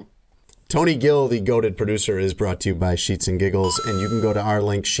 Like Tony Gill, the goated producer, is brought to you by Sheets and Giggles, and you can go to our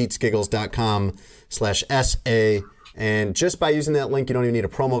link sheetsgiggles.com/SA. And just by using that link, you don't even need a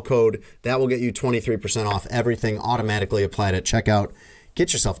promo code. That will get you 23% off everything automatically applied at checkout.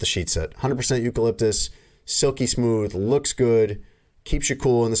 Get yourself the sheet set. 100% eucalyptus, silky smooth, looks good, keeps you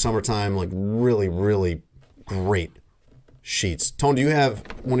cool in the summertime. Like really, really great sheets. Tone, do you have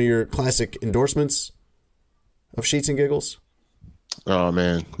one of your classic endorsements of Sheets and Giggles? Oh,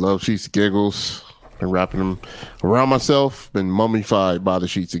 man. Love Sheets and Giggles. Been wrapping them around myself. Been mummified by the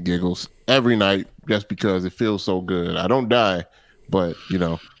Sheets and Giggles every night just because it feels so good. I don't die, but,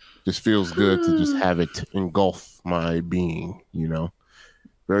 just feels good to just have it engulf my being,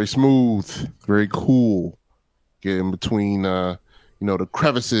 Very smooth, very cool. Get in between, the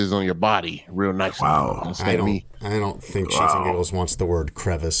crevices on your body real nice. Wow. I don't think Sheets and Giggles wants the word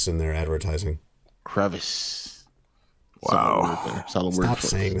crevice in their advertising. Crevice. Wow. Stop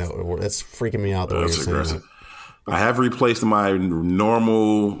saying that word. That's freaking me out the way you're saying it. I have replaced my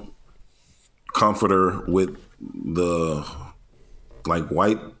normal comforter with the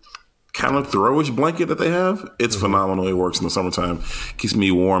white kind of throwish blanket that they have. It's phenomenal. It works in the summertime. Keeps me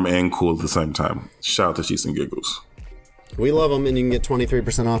warm and cool at the same time. Shout out to Sheets and Giggles. We love them, and you can get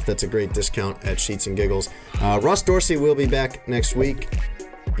 23% off. That's a great discount at Sheets and Giggles. Russ Dorsey will be back next week.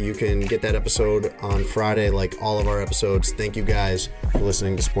 You can get that episode on Friday, like all of our episodes. Thank you guys for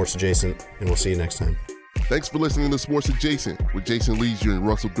listening to Sports Adjacent, and we'll see you next time. Thanks for listening to Sports Adjacent with Jason Leisure and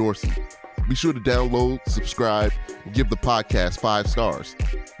Russell Dorsey. Be sure to download, subscribe, and give the podcast 5 stars.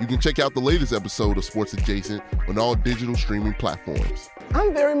 You can check out the latest episode of Sports Adjacent on all digital streaming platforms.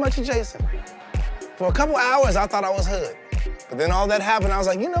 I'm very much adjacent. For a couple hours, I thought I was hood. But then all that happened, I was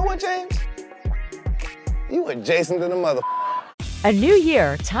like, you know what, James? You adjacent to the mother. A new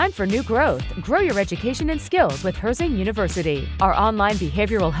year, time for new growth. Grow your education and skills with Herzing University. Our online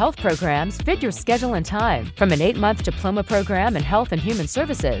behavioral health programs fit your schedule and time. From an 8-month diploma program in health and human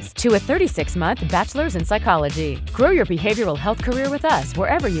services to a 36-month bachelor's in psychology. Grow your behavioral health career with us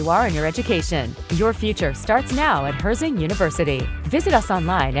wherever you are in your education. Your future starts now at Herzing University. Visit us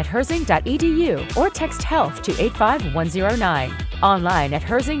online at herzing.edu or text health to 85109. Online at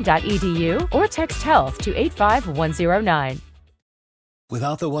herzing.edu or text health to 85109.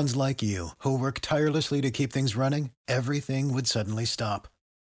 Without the ones like you, who work tirelessly to keep things running, everything would suddenly stop.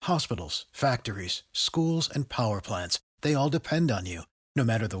 Hospitals, factories, schools, and power plants, they all depend on you. No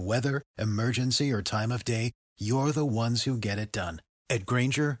matter the weather, emergency, or time of day, you're the ones who get it done. At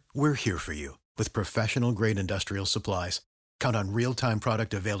Grainger, we're here for you with professional-grade industrial supplies. Count on real-time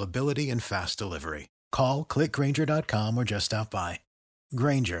product availability and fast delivery. Call, click Grainger.com, or just stop by.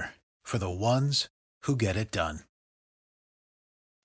 Grainger, for the ones who get it done.